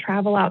forced to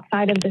travel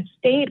outside of the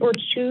state or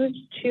choose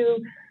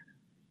to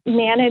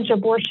manage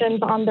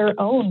abortions on their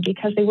own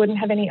because they wouldn't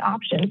have any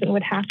options and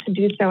would have to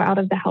do so out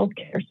of the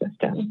healthcare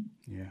system.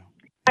 Yeah.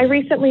 I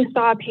recently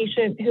saw a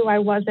patient who I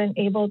wasn't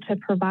able to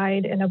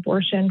provide an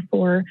abortion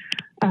for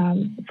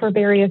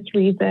various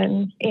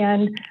reasons.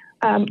 And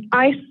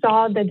I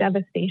saw the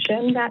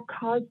devastation that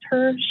caused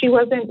her. She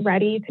wasn't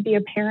ready to be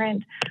a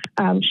parent.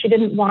 She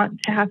didn't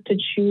want to have to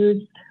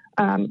choose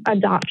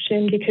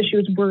adoption because she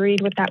was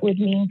worried what that would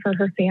mean for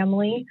her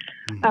family.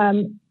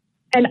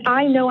 And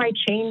I know I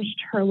changed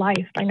her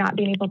life by not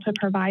being able to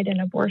provide an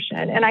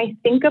abortion. And I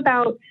think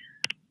about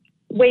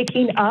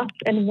waking up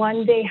and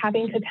one day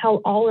having to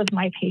tell all of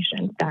my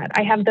patients that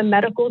I have the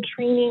medical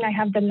training, I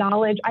have the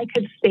knowledge, I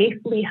could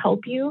safely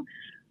help you.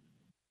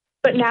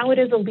 But now it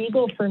is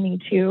illegal for me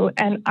to,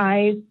 and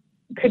I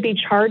could be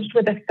charged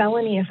with a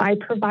felony if I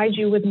provide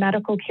you with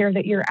medical care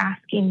that you're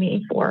asking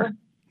me for.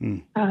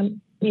 You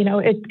know,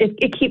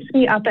 it keeps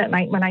me up at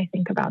night when I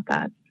think about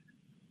that.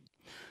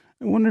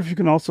 I wonder if you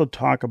can also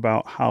talk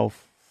about how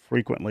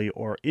frequently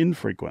or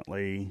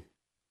infrequently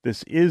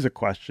this is a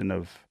question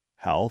of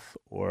health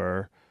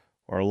or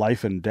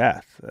life and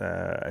death.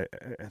 I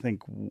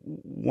think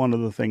one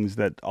of the things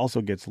that also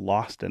gets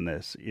lost in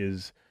this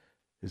is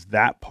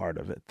that part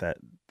of it, that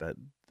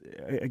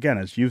again,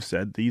 as you've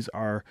said, these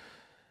are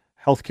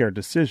healthcare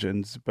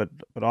decisions, but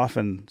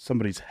often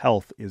somebody's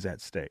health is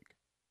at stake.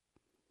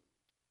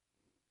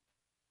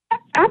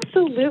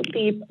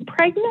 Absolutely.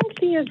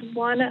 Pregnancy is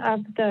one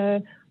of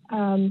the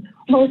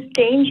most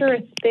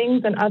dangerous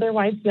things an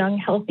otherwise young,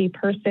 healthy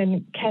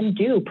person can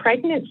do.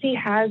 Pregnancy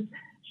has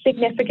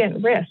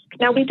significant risk.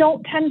 Now, we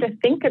don't tend to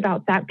think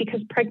about that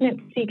because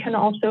pregnancy can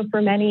also,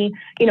 for many,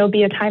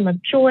 be a time of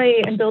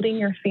joy and building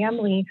your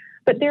family.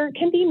 But there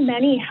can be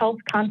many health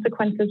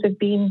consequences of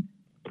being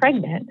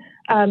pregnant.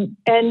 And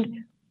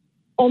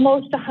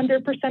almost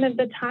 100% of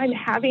the time,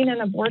 having an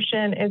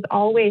abortion is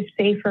always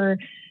safer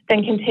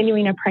than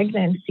continuing a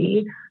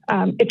pregnancy.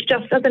 It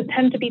just doesn't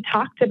tend to be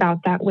talked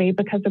about that way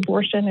because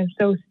abortion is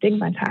so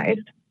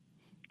stigmatized.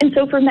 And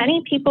so for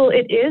many people,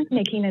 it is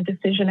making a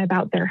decision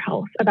about their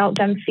health, about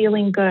them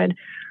feeling good,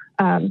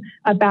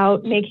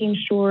 about making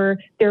sure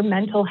their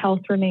mental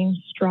health remains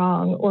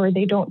strong or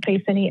they don't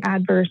face any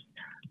adverse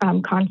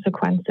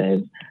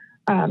consequences.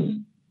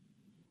 The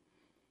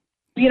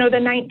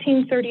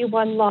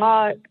 1931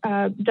 law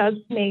does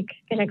make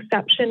an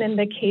exception in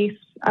the case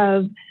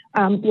of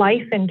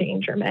life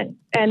endangerment.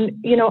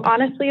 And,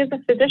 honestly, as a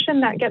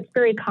physician, that gets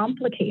very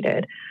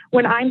complicated.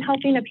 When I'm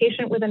helping a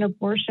patient with an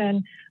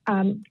abortion,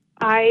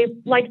 I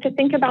like to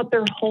think about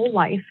their whole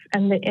life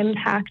and the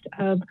impact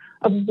of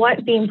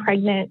what being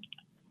pregnant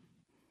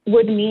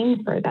would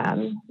mean for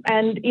them.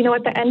 And,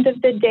 at the end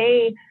of the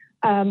day,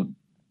 I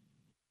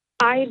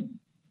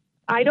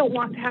don't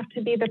want to have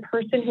to be the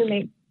person who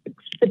makes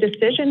the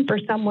decision for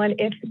someone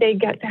if they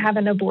get to have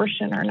an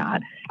abortion or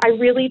not. I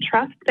really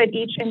trust that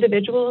each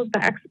individual is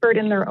the expert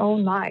in their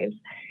own lives,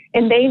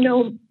 and they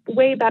know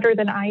way better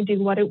than I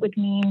do what it would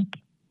mean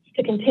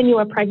to continue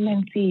a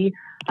pregnancy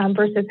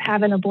versus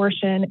have an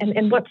abortion,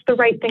 and what's the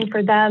right thing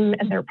for them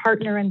and their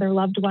partner and their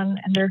loved one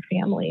and their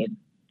families.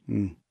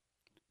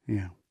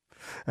 Yeah.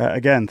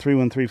 Again,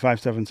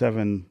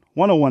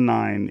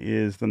 313-577-1019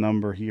 is the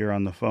number here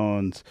on the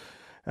phones.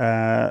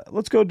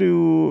 Let's go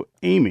to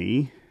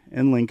Amy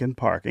in Lincoln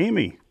Park.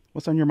 Amy,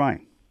 what's on your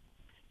mind?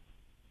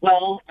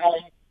 Well,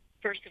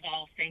 first of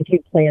all, thank you,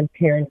 Planned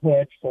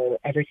Parenthood, for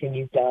everything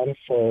you've done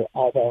for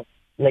all the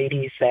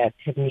ladies that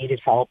have needed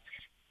help.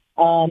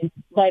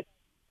 But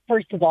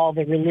first of all,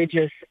 the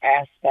religious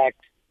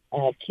aspect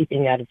of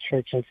keeping out of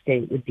church and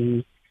state would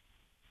be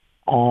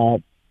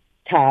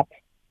top.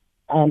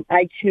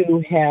 I,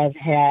 too, have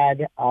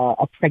had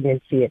a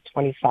pregnancy at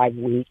 25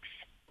 weeks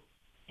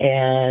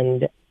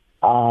and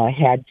I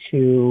had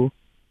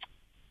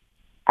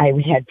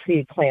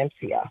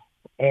preeclampsia,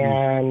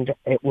 and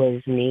it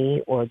was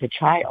me or the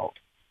child.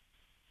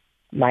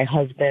 My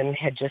husband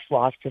had just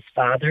lost his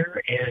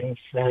father and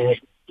said,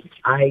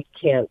 I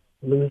can't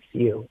lose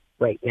you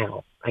right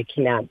now. I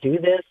cannot do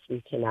this.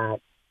 We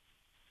cannot.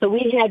 So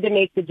we had to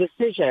make the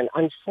decision.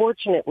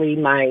 Unfortunately,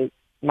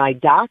 my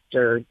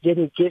doctor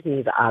didn't give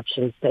me the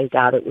options. Thank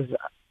God it was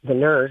the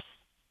nurse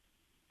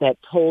that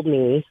told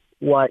me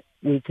what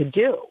we could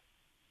do.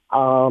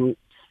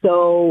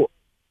 So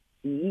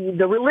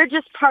the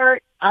religious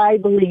part, I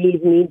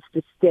believe, needs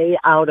to stay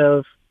out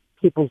of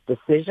people's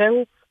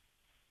decisions.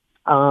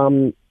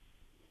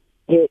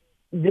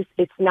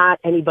 It's not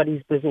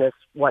anybody's business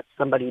what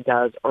somebody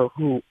does or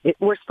who.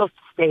 We're supposed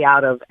to stay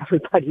out of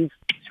everybody's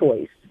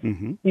choice.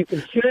 Mm-hmm. You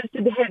can choose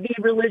to be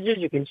religious.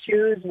 You can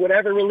choose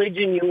whatever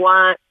religion you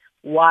want.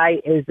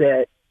 Why is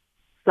it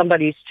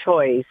somebody's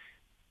choice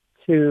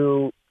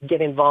to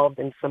get involved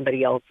in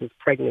somebody else's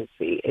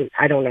pregnancy?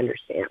 I don't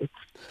understand.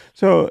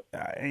 So,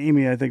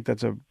 Amy, I think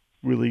that's a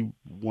really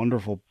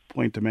wonderful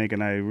point to make,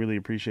 and I really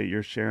appreciate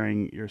your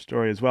sharing your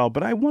story as well.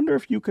 But I wonder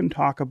if you can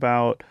talk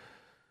about,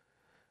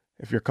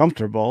 if you're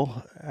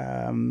comfortable,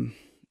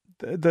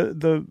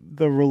 the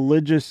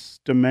religious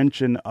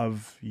dimension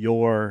of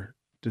your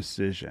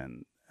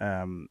decision,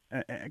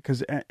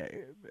 because I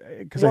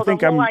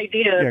think the whole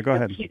idea go of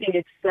ahead. keeping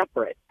it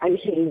separate. I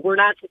mean, we're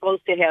not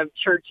supposed to have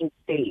church and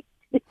state.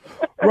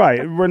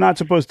 Right. We're not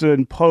supposed to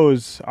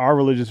impose our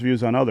religious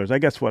views on others. I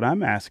guess what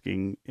I'm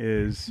asking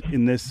is,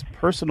 in this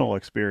personal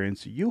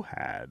experience you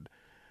had,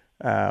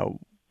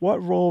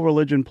 what role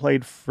religion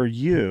played for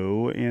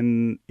you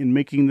in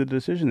making the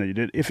decision that you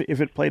did, if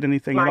it played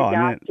anything at all?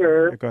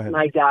 Go ahead.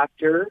 My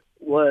doctor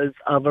was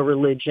of a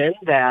religion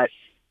that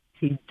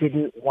he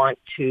didn't want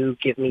to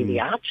give me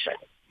the option.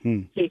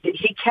 He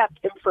kept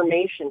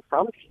information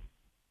from me.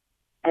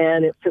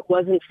 And if it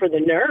wasn't for the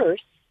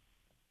nurse,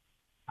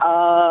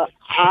 I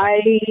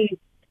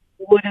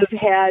would have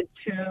had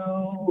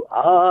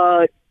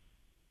to,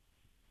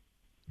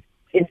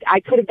 I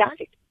could have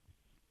died.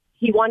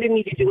 He wanted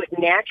me to do it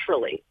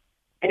naturally,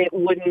 and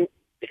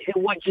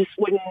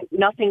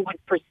nothing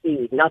would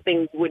proceed.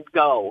 Nothing would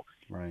go.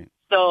 Right.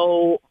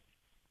 So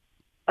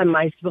am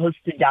I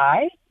supposed to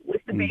die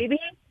with the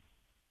baby?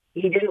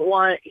 He didn't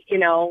want,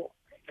 it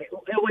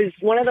was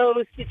one of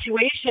those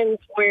situations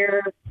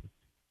where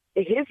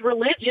his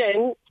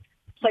religion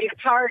played a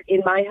part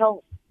in my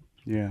health.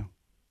 Yeah.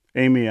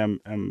 Amy,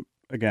 I'm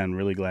again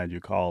really glad you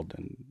called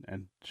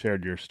and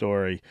shared your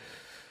story.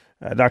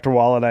 Dr.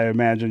 Wallet, I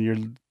imagine you're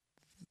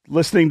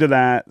listening to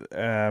that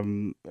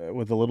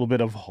with a little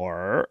bit of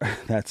horror,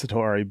 that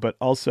story, but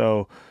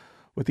also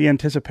with the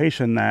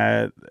anticipation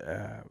that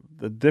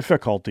the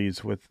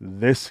difficulties with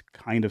this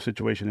kind of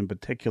situation in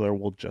particular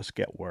will just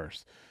get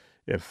worse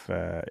if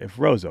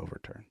Roe's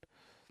overturned.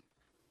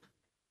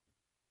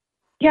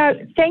 Yeah,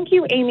 thank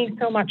you, Amy,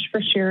 so much for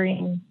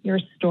sharing your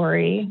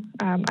story.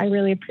 I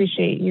really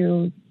appreciate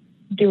you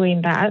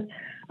doing that.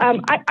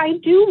 I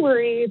do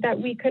worry that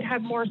we could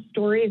have more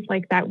stories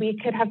like that. We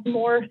could have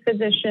more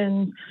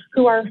physicians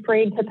who are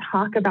afraid to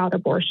talk about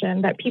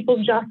abortion, that people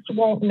just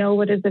won't know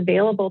what is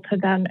available to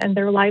them and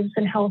their lives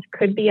and health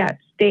could be at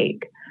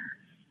stake.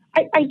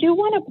 I do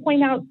want to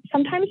point out,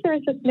 sometimes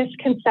there's this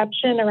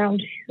misconception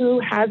around who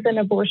has an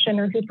abortion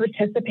or who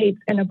participates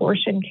in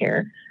abortion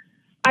care.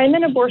 I'm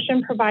an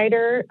abortion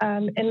provider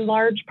in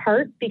large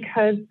part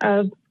because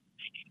of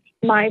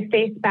my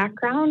faith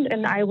background,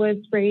 and I was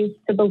raised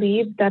to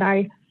believe that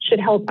I should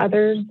help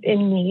others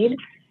in need.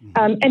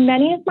 And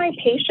many of my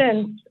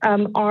patients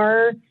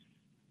are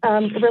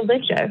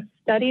religious.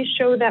 Studies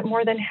show that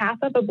more than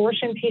half of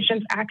abortion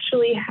patients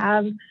actually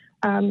have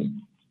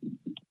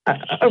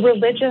a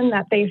religion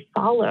that they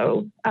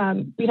follow.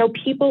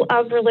 People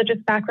of religious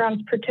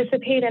backgrounds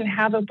participate and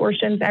have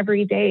abortions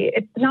every day.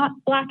 It's not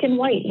black and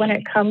white when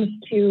it comes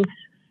to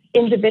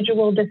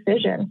individual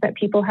decisions that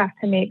people have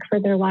to make for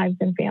their lives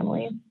and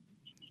families.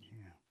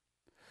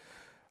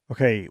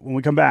 Okay, when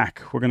we come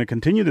back, we're going to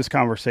continue this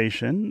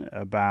conversation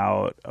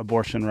about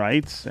abortion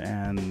rights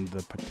and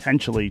the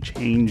potentially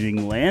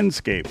changing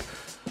landscape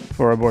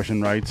for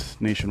abortion rights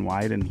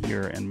nationwide and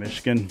here in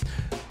Michigan.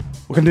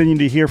 We'll continue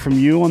to hear from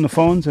you on the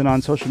phones and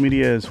on social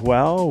media as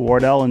well.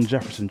 Wardell and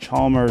Jefferson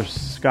Chalmers,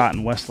 Scott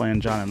and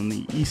Westland, John on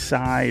the east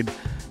side.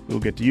 We'll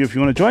get to you if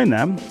you want to join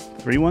them.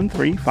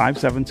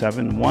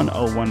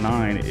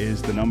 313-577-1019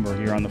 is the number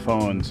here on the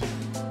phones.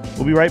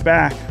 We'll be right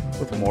back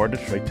with more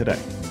Detroit Today.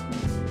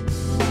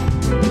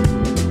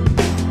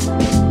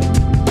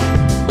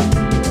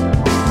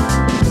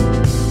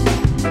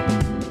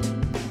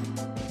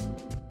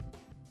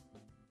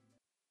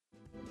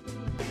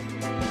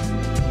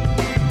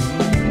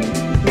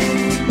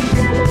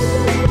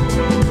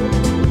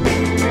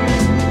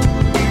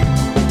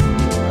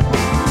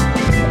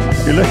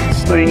 You're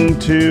listening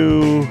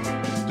to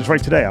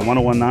Detroit Today on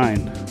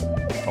 1019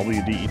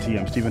 WDET.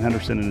 I'm Stephen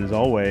Henderson, and as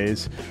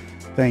always,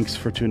 thanks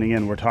for tuning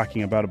in. We're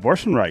talking about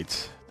abortion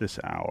rights this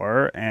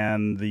hour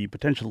and the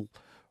potential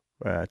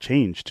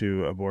change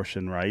to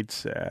abortion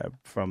rights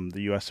from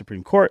the U.S.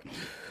 Supreme Court,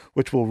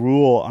 which will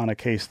rule on a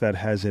case that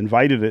has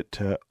invited it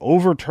to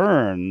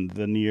overturn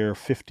the near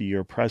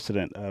 50-year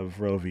precedent of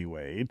Roe v.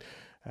 Wade.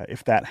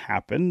 If that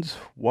happens,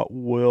 what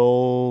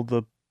will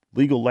the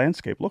legal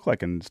landscape look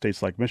like in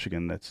states like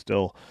Michigan? That's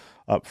still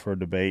up for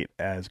debate,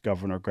 as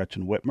Governor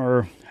Gretchen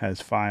Whitmer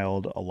has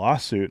filed a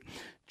lawsuit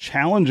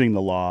challenging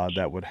the law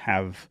that would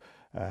have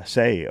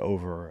say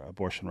over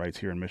abortion rights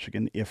here in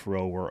Michigan if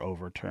Roe were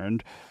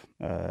overturned.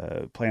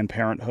 Planned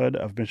Parenthood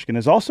of Michigan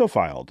has also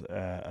filed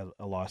a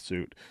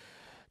lawsuit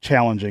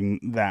challenging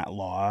that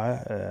law,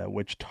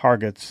 which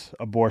targets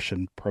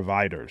abortion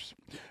providers.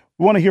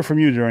 We want to hear from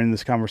you during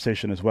this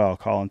conversation as well.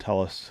 Call and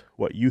tell us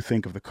what you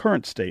think of the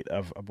current state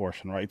of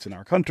abortion rights in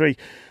our country,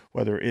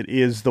 whether it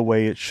is the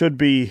way it should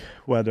be,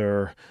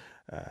 whether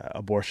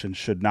abortion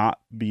should not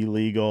be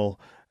legal.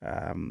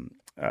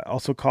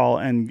 Also call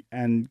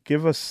and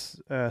give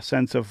us a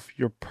sense of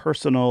your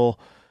personal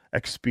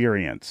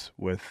experience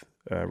with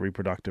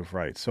reproductive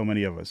rights. So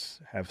many of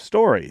us have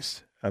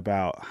stories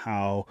about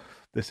how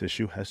this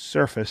issue has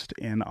surfaced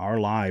in our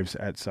lives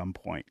at some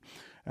point.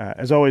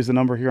 As always, the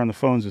number here on the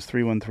phones is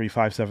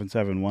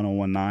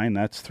 313-577-1019.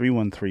 That's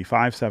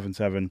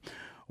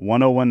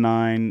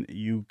 313-577-1019.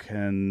 You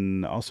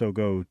can also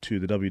go to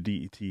the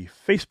WDET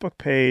Facebook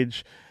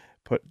page,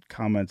 put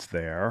comments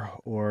there,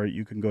 or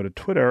you can go to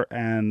Twitter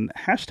and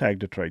hashtag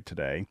Detroit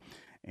Today,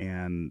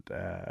 and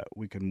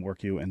we can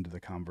work you into the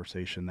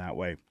conversation that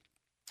way.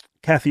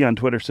 Kathy on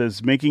Twitter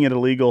says, making it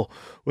illegal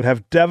would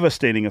have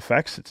devastating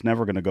effects. It's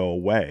never going to go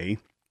away.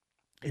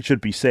 It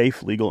should be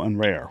safe, legal, and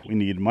rare. We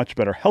need much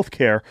better health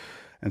care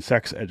and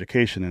sex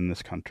education in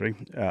this country.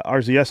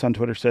 RZS on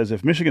Twitter says,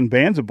 if Michigan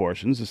bans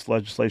abortions, this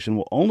legislation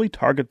will only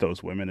target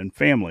those women and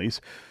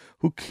families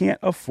who can't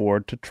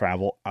afford to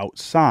travel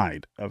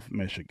outside of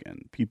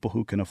Michigan. People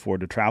who can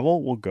afford to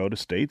travel will go to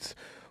states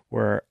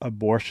where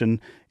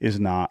abortion is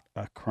not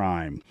a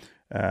crime.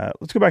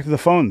 Let's go back to the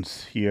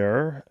phones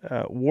here.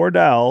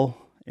 Wardell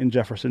in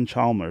Jefferson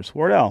Chalmers.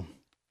 Wardell,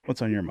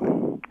 what's on your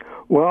mind?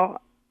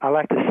 Well, I'd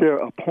like to share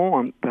a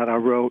poem that I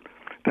wrote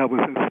that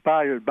was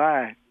inspired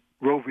by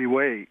Roe v.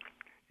 Wade.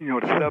 You know,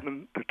 the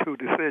 7-2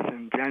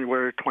 decision,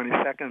 January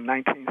 22nd,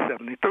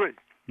 1973.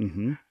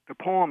 Mm-hmm. The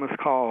poem is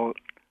called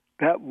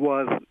That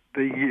Was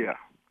the Year.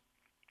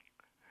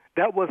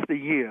 That was the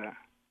year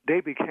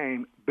they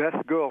became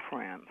best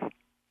girlfriends.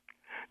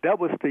 That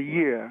was the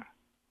year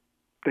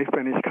they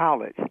finished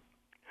college.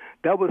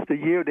 That was the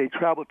year they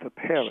traveled to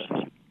Paris.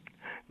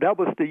 That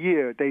was the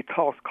year they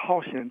tossed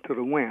caution to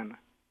the wind.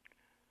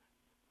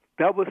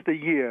 That was the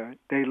year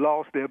they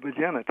lost their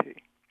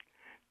virginity.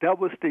 That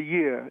was the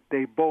year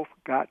they both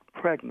got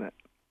pregnant.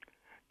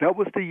 That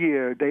was the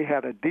year they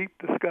had a deep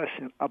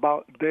discussion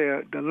about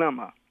their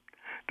dilemma.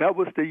 That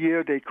was the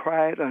year they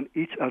cried on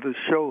each other's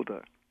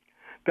shoulder.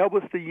 That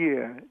was the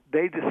year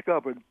they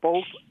discovered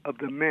both of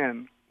the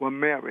men were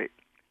married.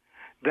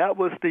 That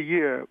was the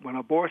year when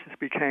abortions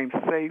became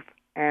safe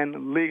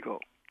and legal.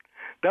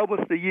 That was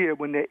the year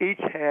when they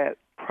each had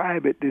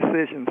private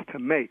decisions to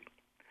make.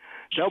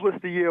 That was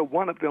the year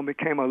one of them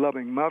became a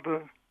loving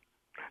mother.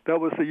 That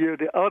was the year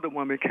the other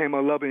one became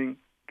a loving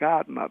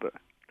godmother.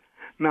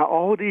 Now,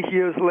 all these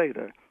years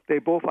later, they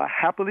both are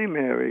happily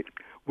married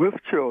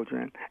with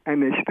children,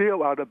 and they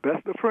still are the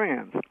best of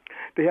friends.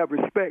 They have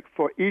respect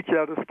for each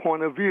other's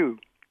point of view.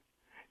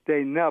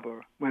 They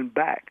never went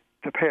back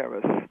to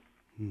Paris.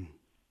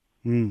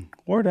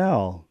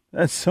 Wardell,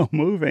 that's so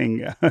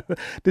moving.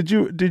 Did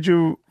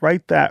you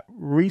write that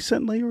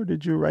recently, or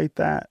did you write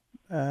that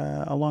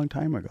a long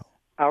time ago?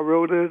 I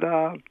wrote it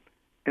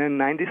in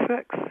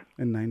 96.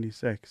 In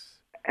 96.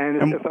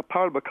 And it's a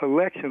part of a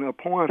collection of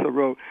poems I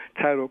wrote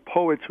titled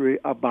Poetry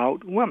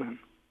About Women.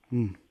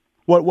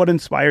 What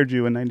inspired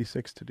you in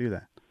 96 to do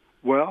that?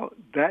 Well,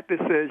 that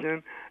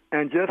decision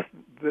and just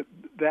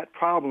that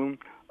problem,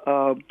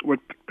 what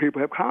people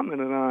have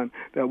commented on,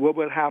 that what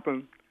would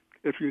happen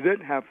if you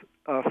didn't have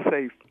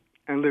safe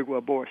and legal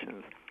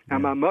abortions. Yeah.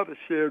 And my mother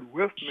shared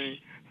with me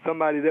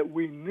somebody that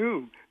we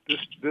knew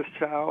this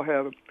child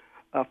had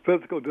a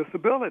physical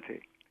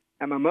disability.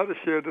 And my mother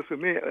shared this with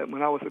me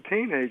when I was a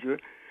teenager,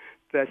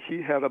 that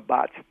she had a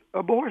botched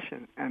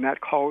abortion, and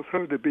that caused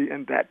her to be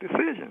in that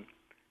decision.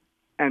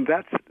 And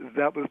that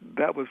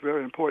was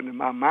very important in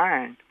my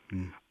mind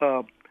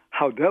of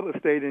how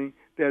devastating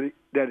that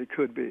it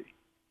could be.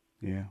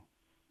 Yeah.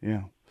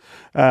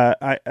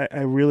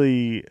 I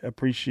really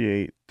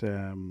appreciate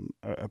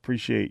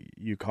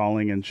you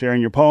calling and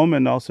sharing your poem,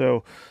 and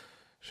also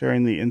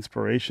sharing the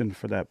inspiration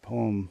for that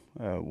poem,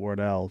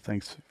 Wardell.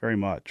 Thanks very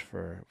much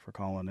for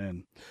calling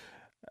in.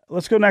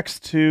 Let's go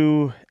next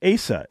to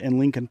Asa in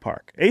Lincoln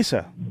Park.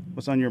 Asa,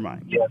 what's on your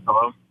mind? Yes,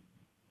 hello.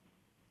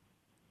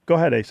 Go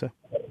ahead, Asa.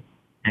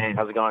 Hey,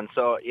 how's it going?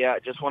 So, yeah,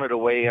 just wanted to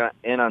weigh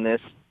in on this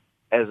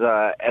as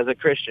a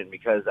Christian,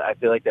 because I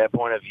feel like that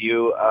point of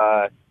view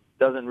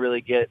doesn't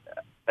really get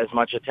as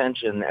much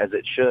attention as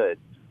it should.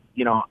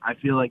 You know, I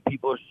feel like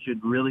people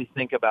should really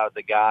think about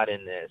the God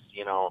in this.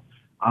 You know,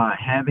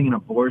 having an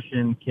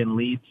abortion can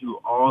lead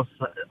to all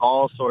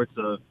sorts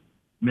of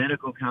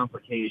medical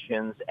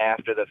complications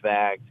after the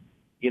fact.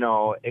 You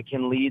know, it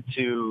can lead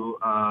to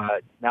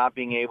not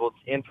being able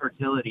to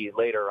infertility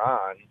later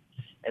on.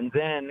 And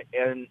then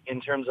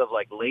in terms of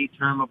like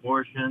late-term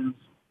abortions,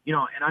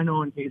 And I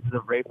know in cases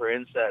of rape or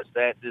incest,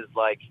 that is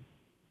like,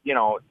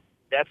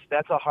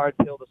 that's a hard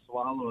pill to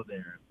swallow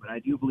there. But I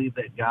do believe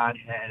that God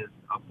has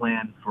a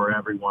plan for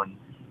everyone.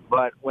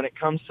 But when it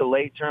comes to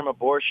late-term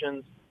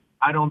abortions,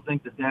 I don't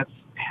think that that's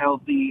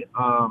healthy.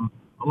 A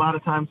lot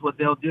of times what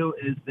they'll do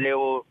is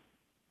they'll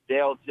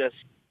just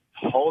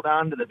hold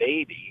on to the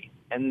baby,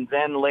 and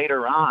then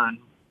later on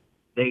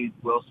they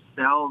will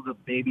sell the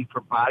baby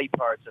for body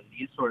parts and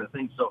these sort of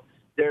things. So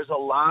there's a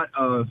lot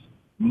of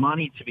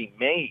money to be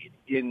made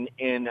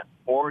in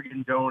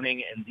organ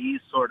donating and these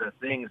sort of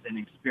things and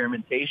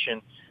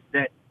experimentation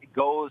that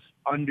goes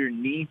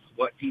underneath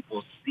what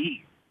people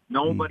see.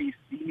 Nobody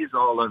sees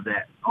all of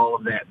that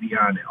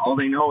beyond it. All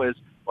they know is,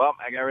 well,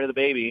 I got rid of the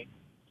baby,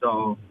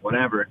 so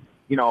whatever.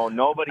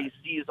 Nobody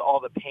sees all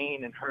the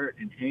pain and hurt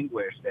and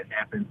anguish that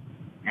happens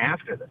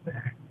after the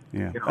fact.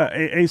 Yeah.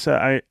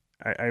 Asa,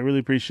 I really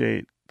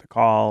appreciate the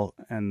call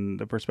and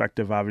the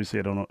perspective. Obviously,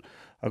 I don't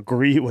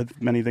agree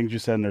with many things you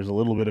said, and there's a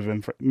little bit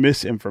of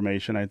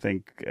misinformation. I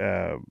think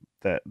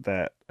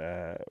that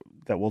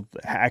we'll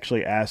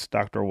actually ask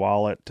Dr.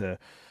 Wallet to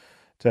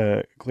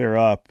clear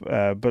up.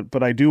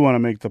 But I do want to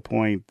make the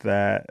point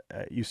that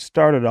you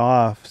started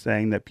off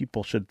saying that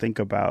people should think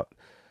about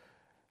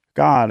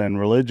God and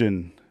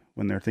religion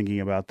when they're thinking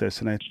about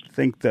this. And I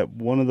think that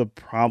one of the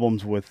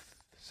problems with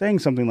saying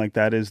something like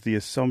that is the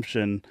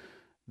assumption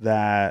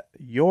that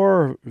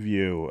your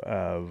view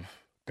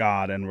of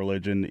God and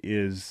religion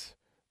is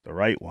the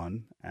right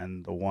one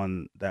and the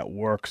one that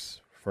works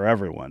for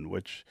everyone,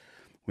 which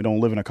we don't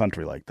live in a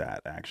country like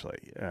that,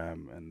 actually.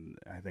 And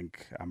I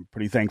think I'm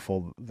pretty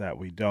thankful that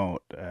we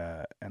don't.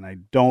 And I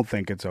don't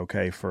think it's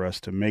okay for us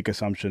to make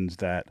assumptions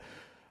that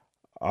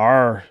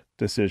our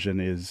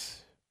decision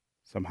is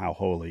somehow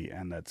holy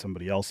and that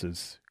somebody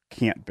else's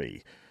can't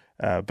be.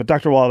 But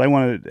Dr. Wallet, I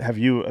want to have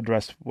you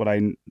address what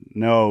I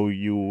know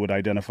you would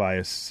identify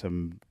as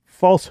some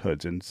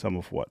falsehoods in some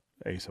of what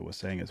Asa was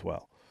saying as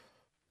well.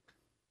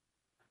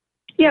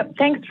 Yep,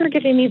 thanks for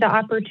giving me the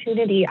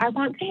opportunity. I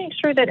want to make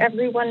sure that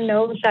everyone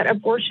knows that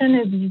abortion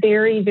is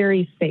very,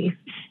 very safe,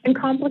 and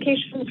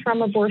complications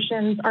from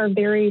abortions are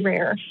very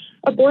rare.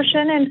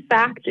 Abortion, in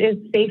fact, is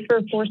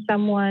safer for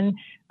someone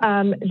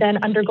than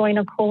undergoing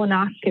a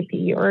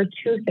colonoscopy or a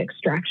tooth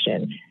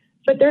extraction.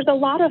 But there's a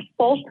lot of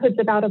falsehoods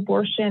about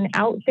abortion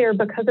out there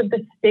because of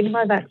the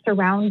stigma that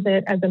surrounds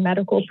it as a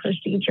medical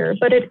procedure.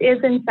 But it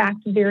is, in fact,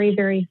 very,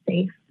 very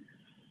safe.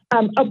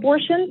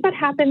 Abortions that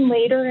happen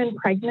later in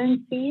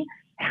pregnancy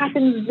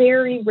happen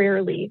very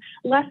rarely.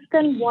 Less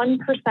than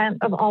 1%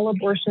 of all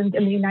abortions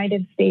in the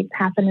United States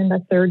happen in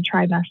the third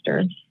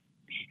trimester.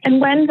 And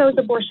when those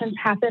abortions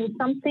happen,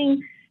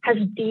 something has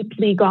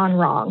deeply gone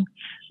wrong.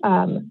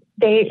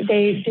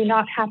 They do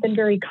not happen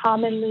very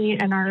commonly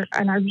and are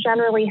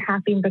generally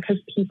happening because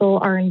people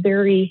are in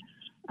very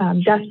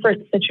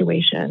desperate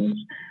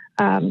situations.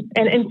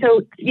 And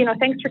so,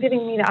 thanks for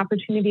giving me the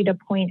opportunity to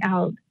point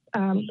out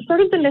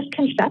sort of the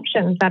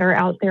misconceptions that are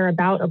out there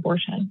about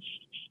abortion.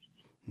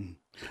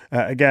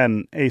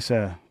 Again,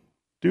 Asa,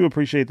 do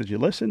appreciate that you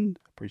listened,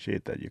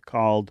 appreciate that you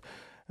called,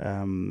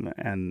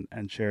 and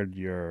shared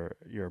your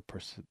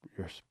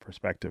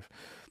perspective.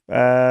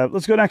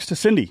 Let's go next to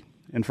Cindy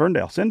in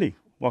Ferndale. Cindy,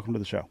 welcome to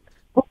the show.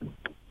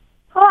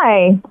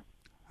 Hi.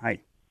 Hi.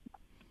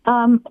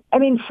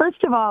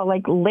 First of all,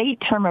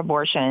 late-term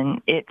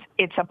abortion,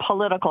 it's a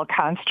political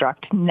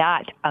construct,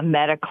 not a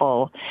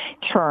medical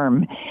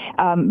term.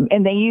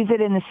 And they use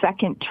it in the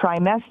second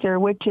trimester,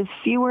 which is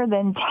fewer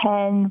than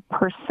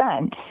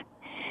 10%.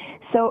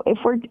 So if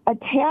we're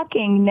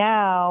attacking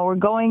now, we're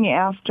going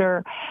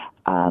after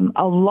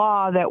a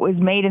law that was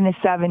made in the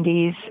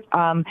 70s,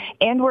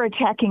 and we're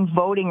attacking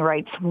voting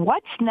rights.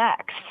 What's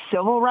next?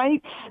 Civil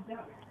rights?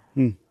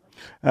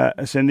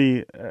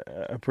 Cindy,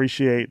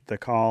 appreciate the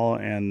call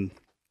and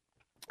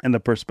the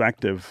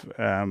perspective.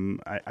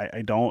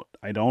 I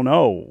don't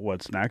know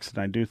what's next,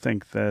 and I do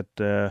think that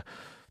there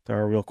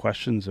are real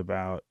questions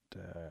about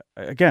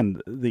again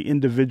the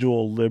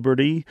individual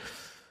liberty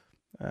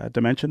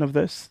dimension of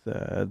this,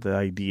 the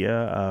idea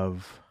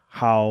of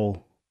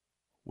how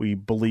we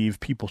believe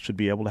people should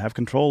be able to have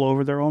control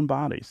over their own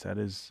bodies. That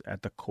is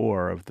at the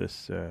core of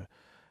this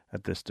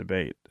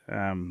debate.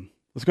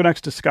 Let's go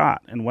next to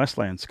Scott in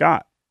Westland.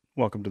 Scott,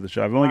 welcome to the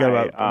show. I've only got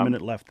about a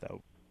minute left,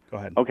 though. Go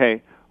ahead.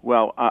 Okay.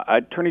 Well,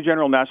 Attorney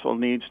General Nessel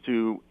needs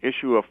to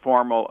issue a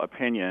formal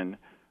opinion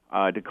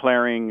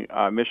declaring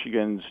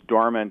Michigan's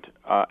dormant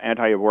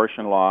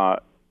anti-abortion law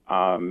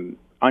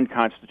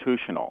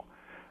unconstitutional.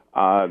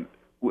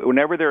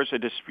 Whenever there's a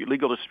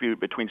legal dispute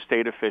between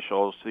state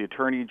officials, the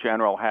Attorney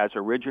General has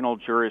original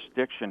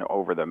jurisdiction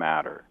over the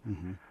matter.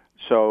 Mm-hmm.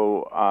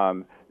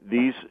 So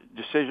these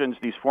decisions,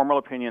 these formal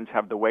opinions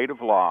have the weight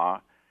of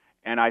law,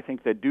 and I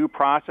think that due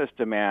process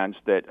demands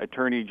that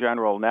Attorney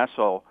General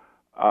Nessel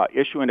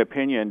issue an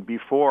opinion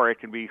before it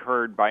can be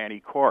heard by any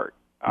court.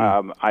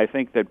 I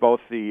think that both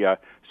the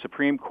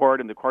Supreme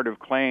Court and the Court of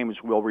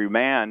Claims will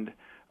remand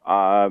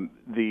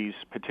these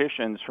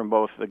petitions from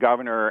both the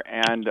governor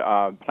and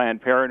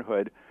Planned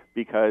Parenthood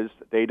because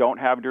they don't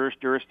have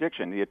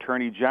jurisdiction. The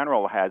Attorney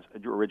General has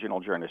original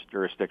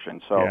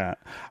jurisdiction. So yeah,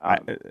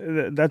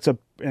 that's an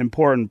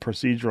important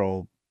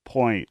procedural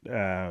point,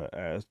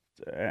 and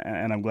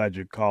I'm glad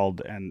you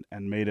called and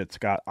made it,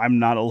 Scott. I'm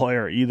not a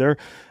lawyer either,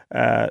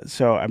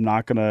 so I'm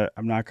not gonna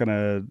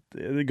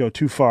go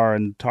too far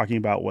in talking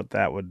about what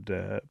that would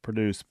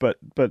produce.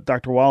 But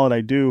Dr. Wallet,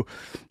 I do,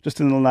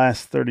 just in the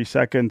last 30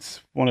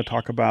 seconds, want to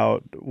talk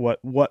about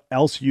what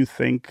else you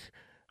think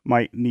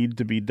might need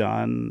to be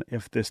done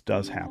if this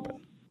does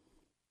happen.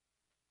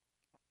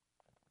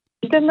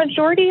 The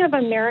majority of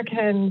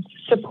Americans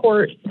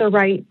support the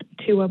right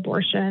to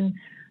abortion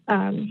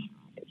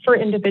for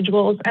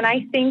individuals. And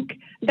I think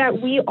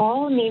that we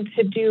all need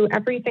to do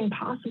everything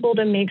possible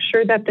to make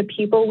sure that the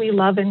people we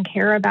love and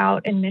care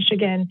about in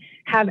Michigan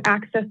have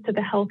access to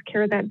the health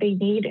care that they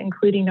need,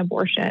 including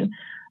abortion.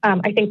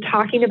 I think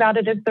talking about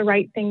it is the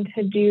right thing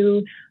to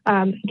do,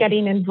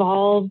 getting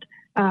involved,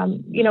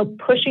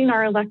 pushing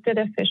our elected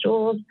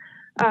officials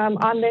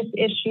on this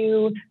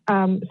issue,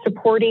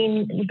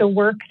 supporting the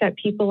work that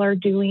people are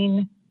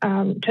doing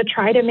to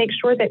try to make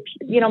sure that,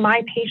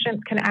 my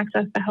patients can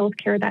access the health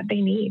care that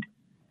they need.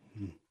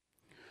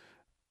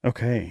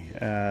 Okay.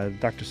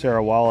 Dr.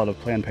 Sarah Wallet of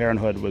Planned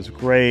Parenthood, was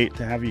great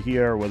to have you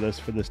here with us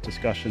for this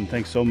discussion.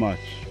 Thanks so much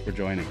for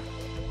joining.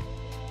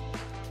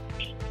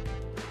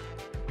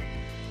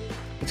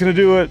 That's going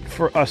to do it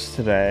for us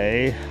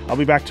today. I'll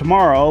be back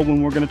tomorrow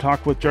when we're going to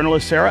talk with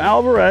journalist Sarah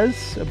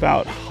Alvarez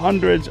about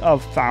hundreds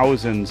of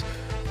thousands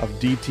of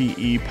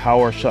DTE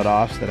power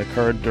shutoffs that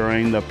occurred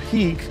during the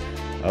peak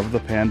of the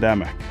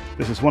pandemic.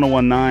 This is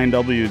 101.9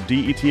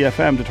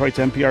 WDET-FM, Detroit's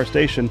NPR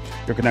station,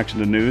 your connection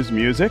to news,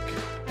 music,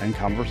 and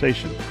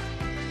conversation.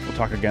 We'll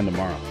talk again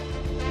tomorrow.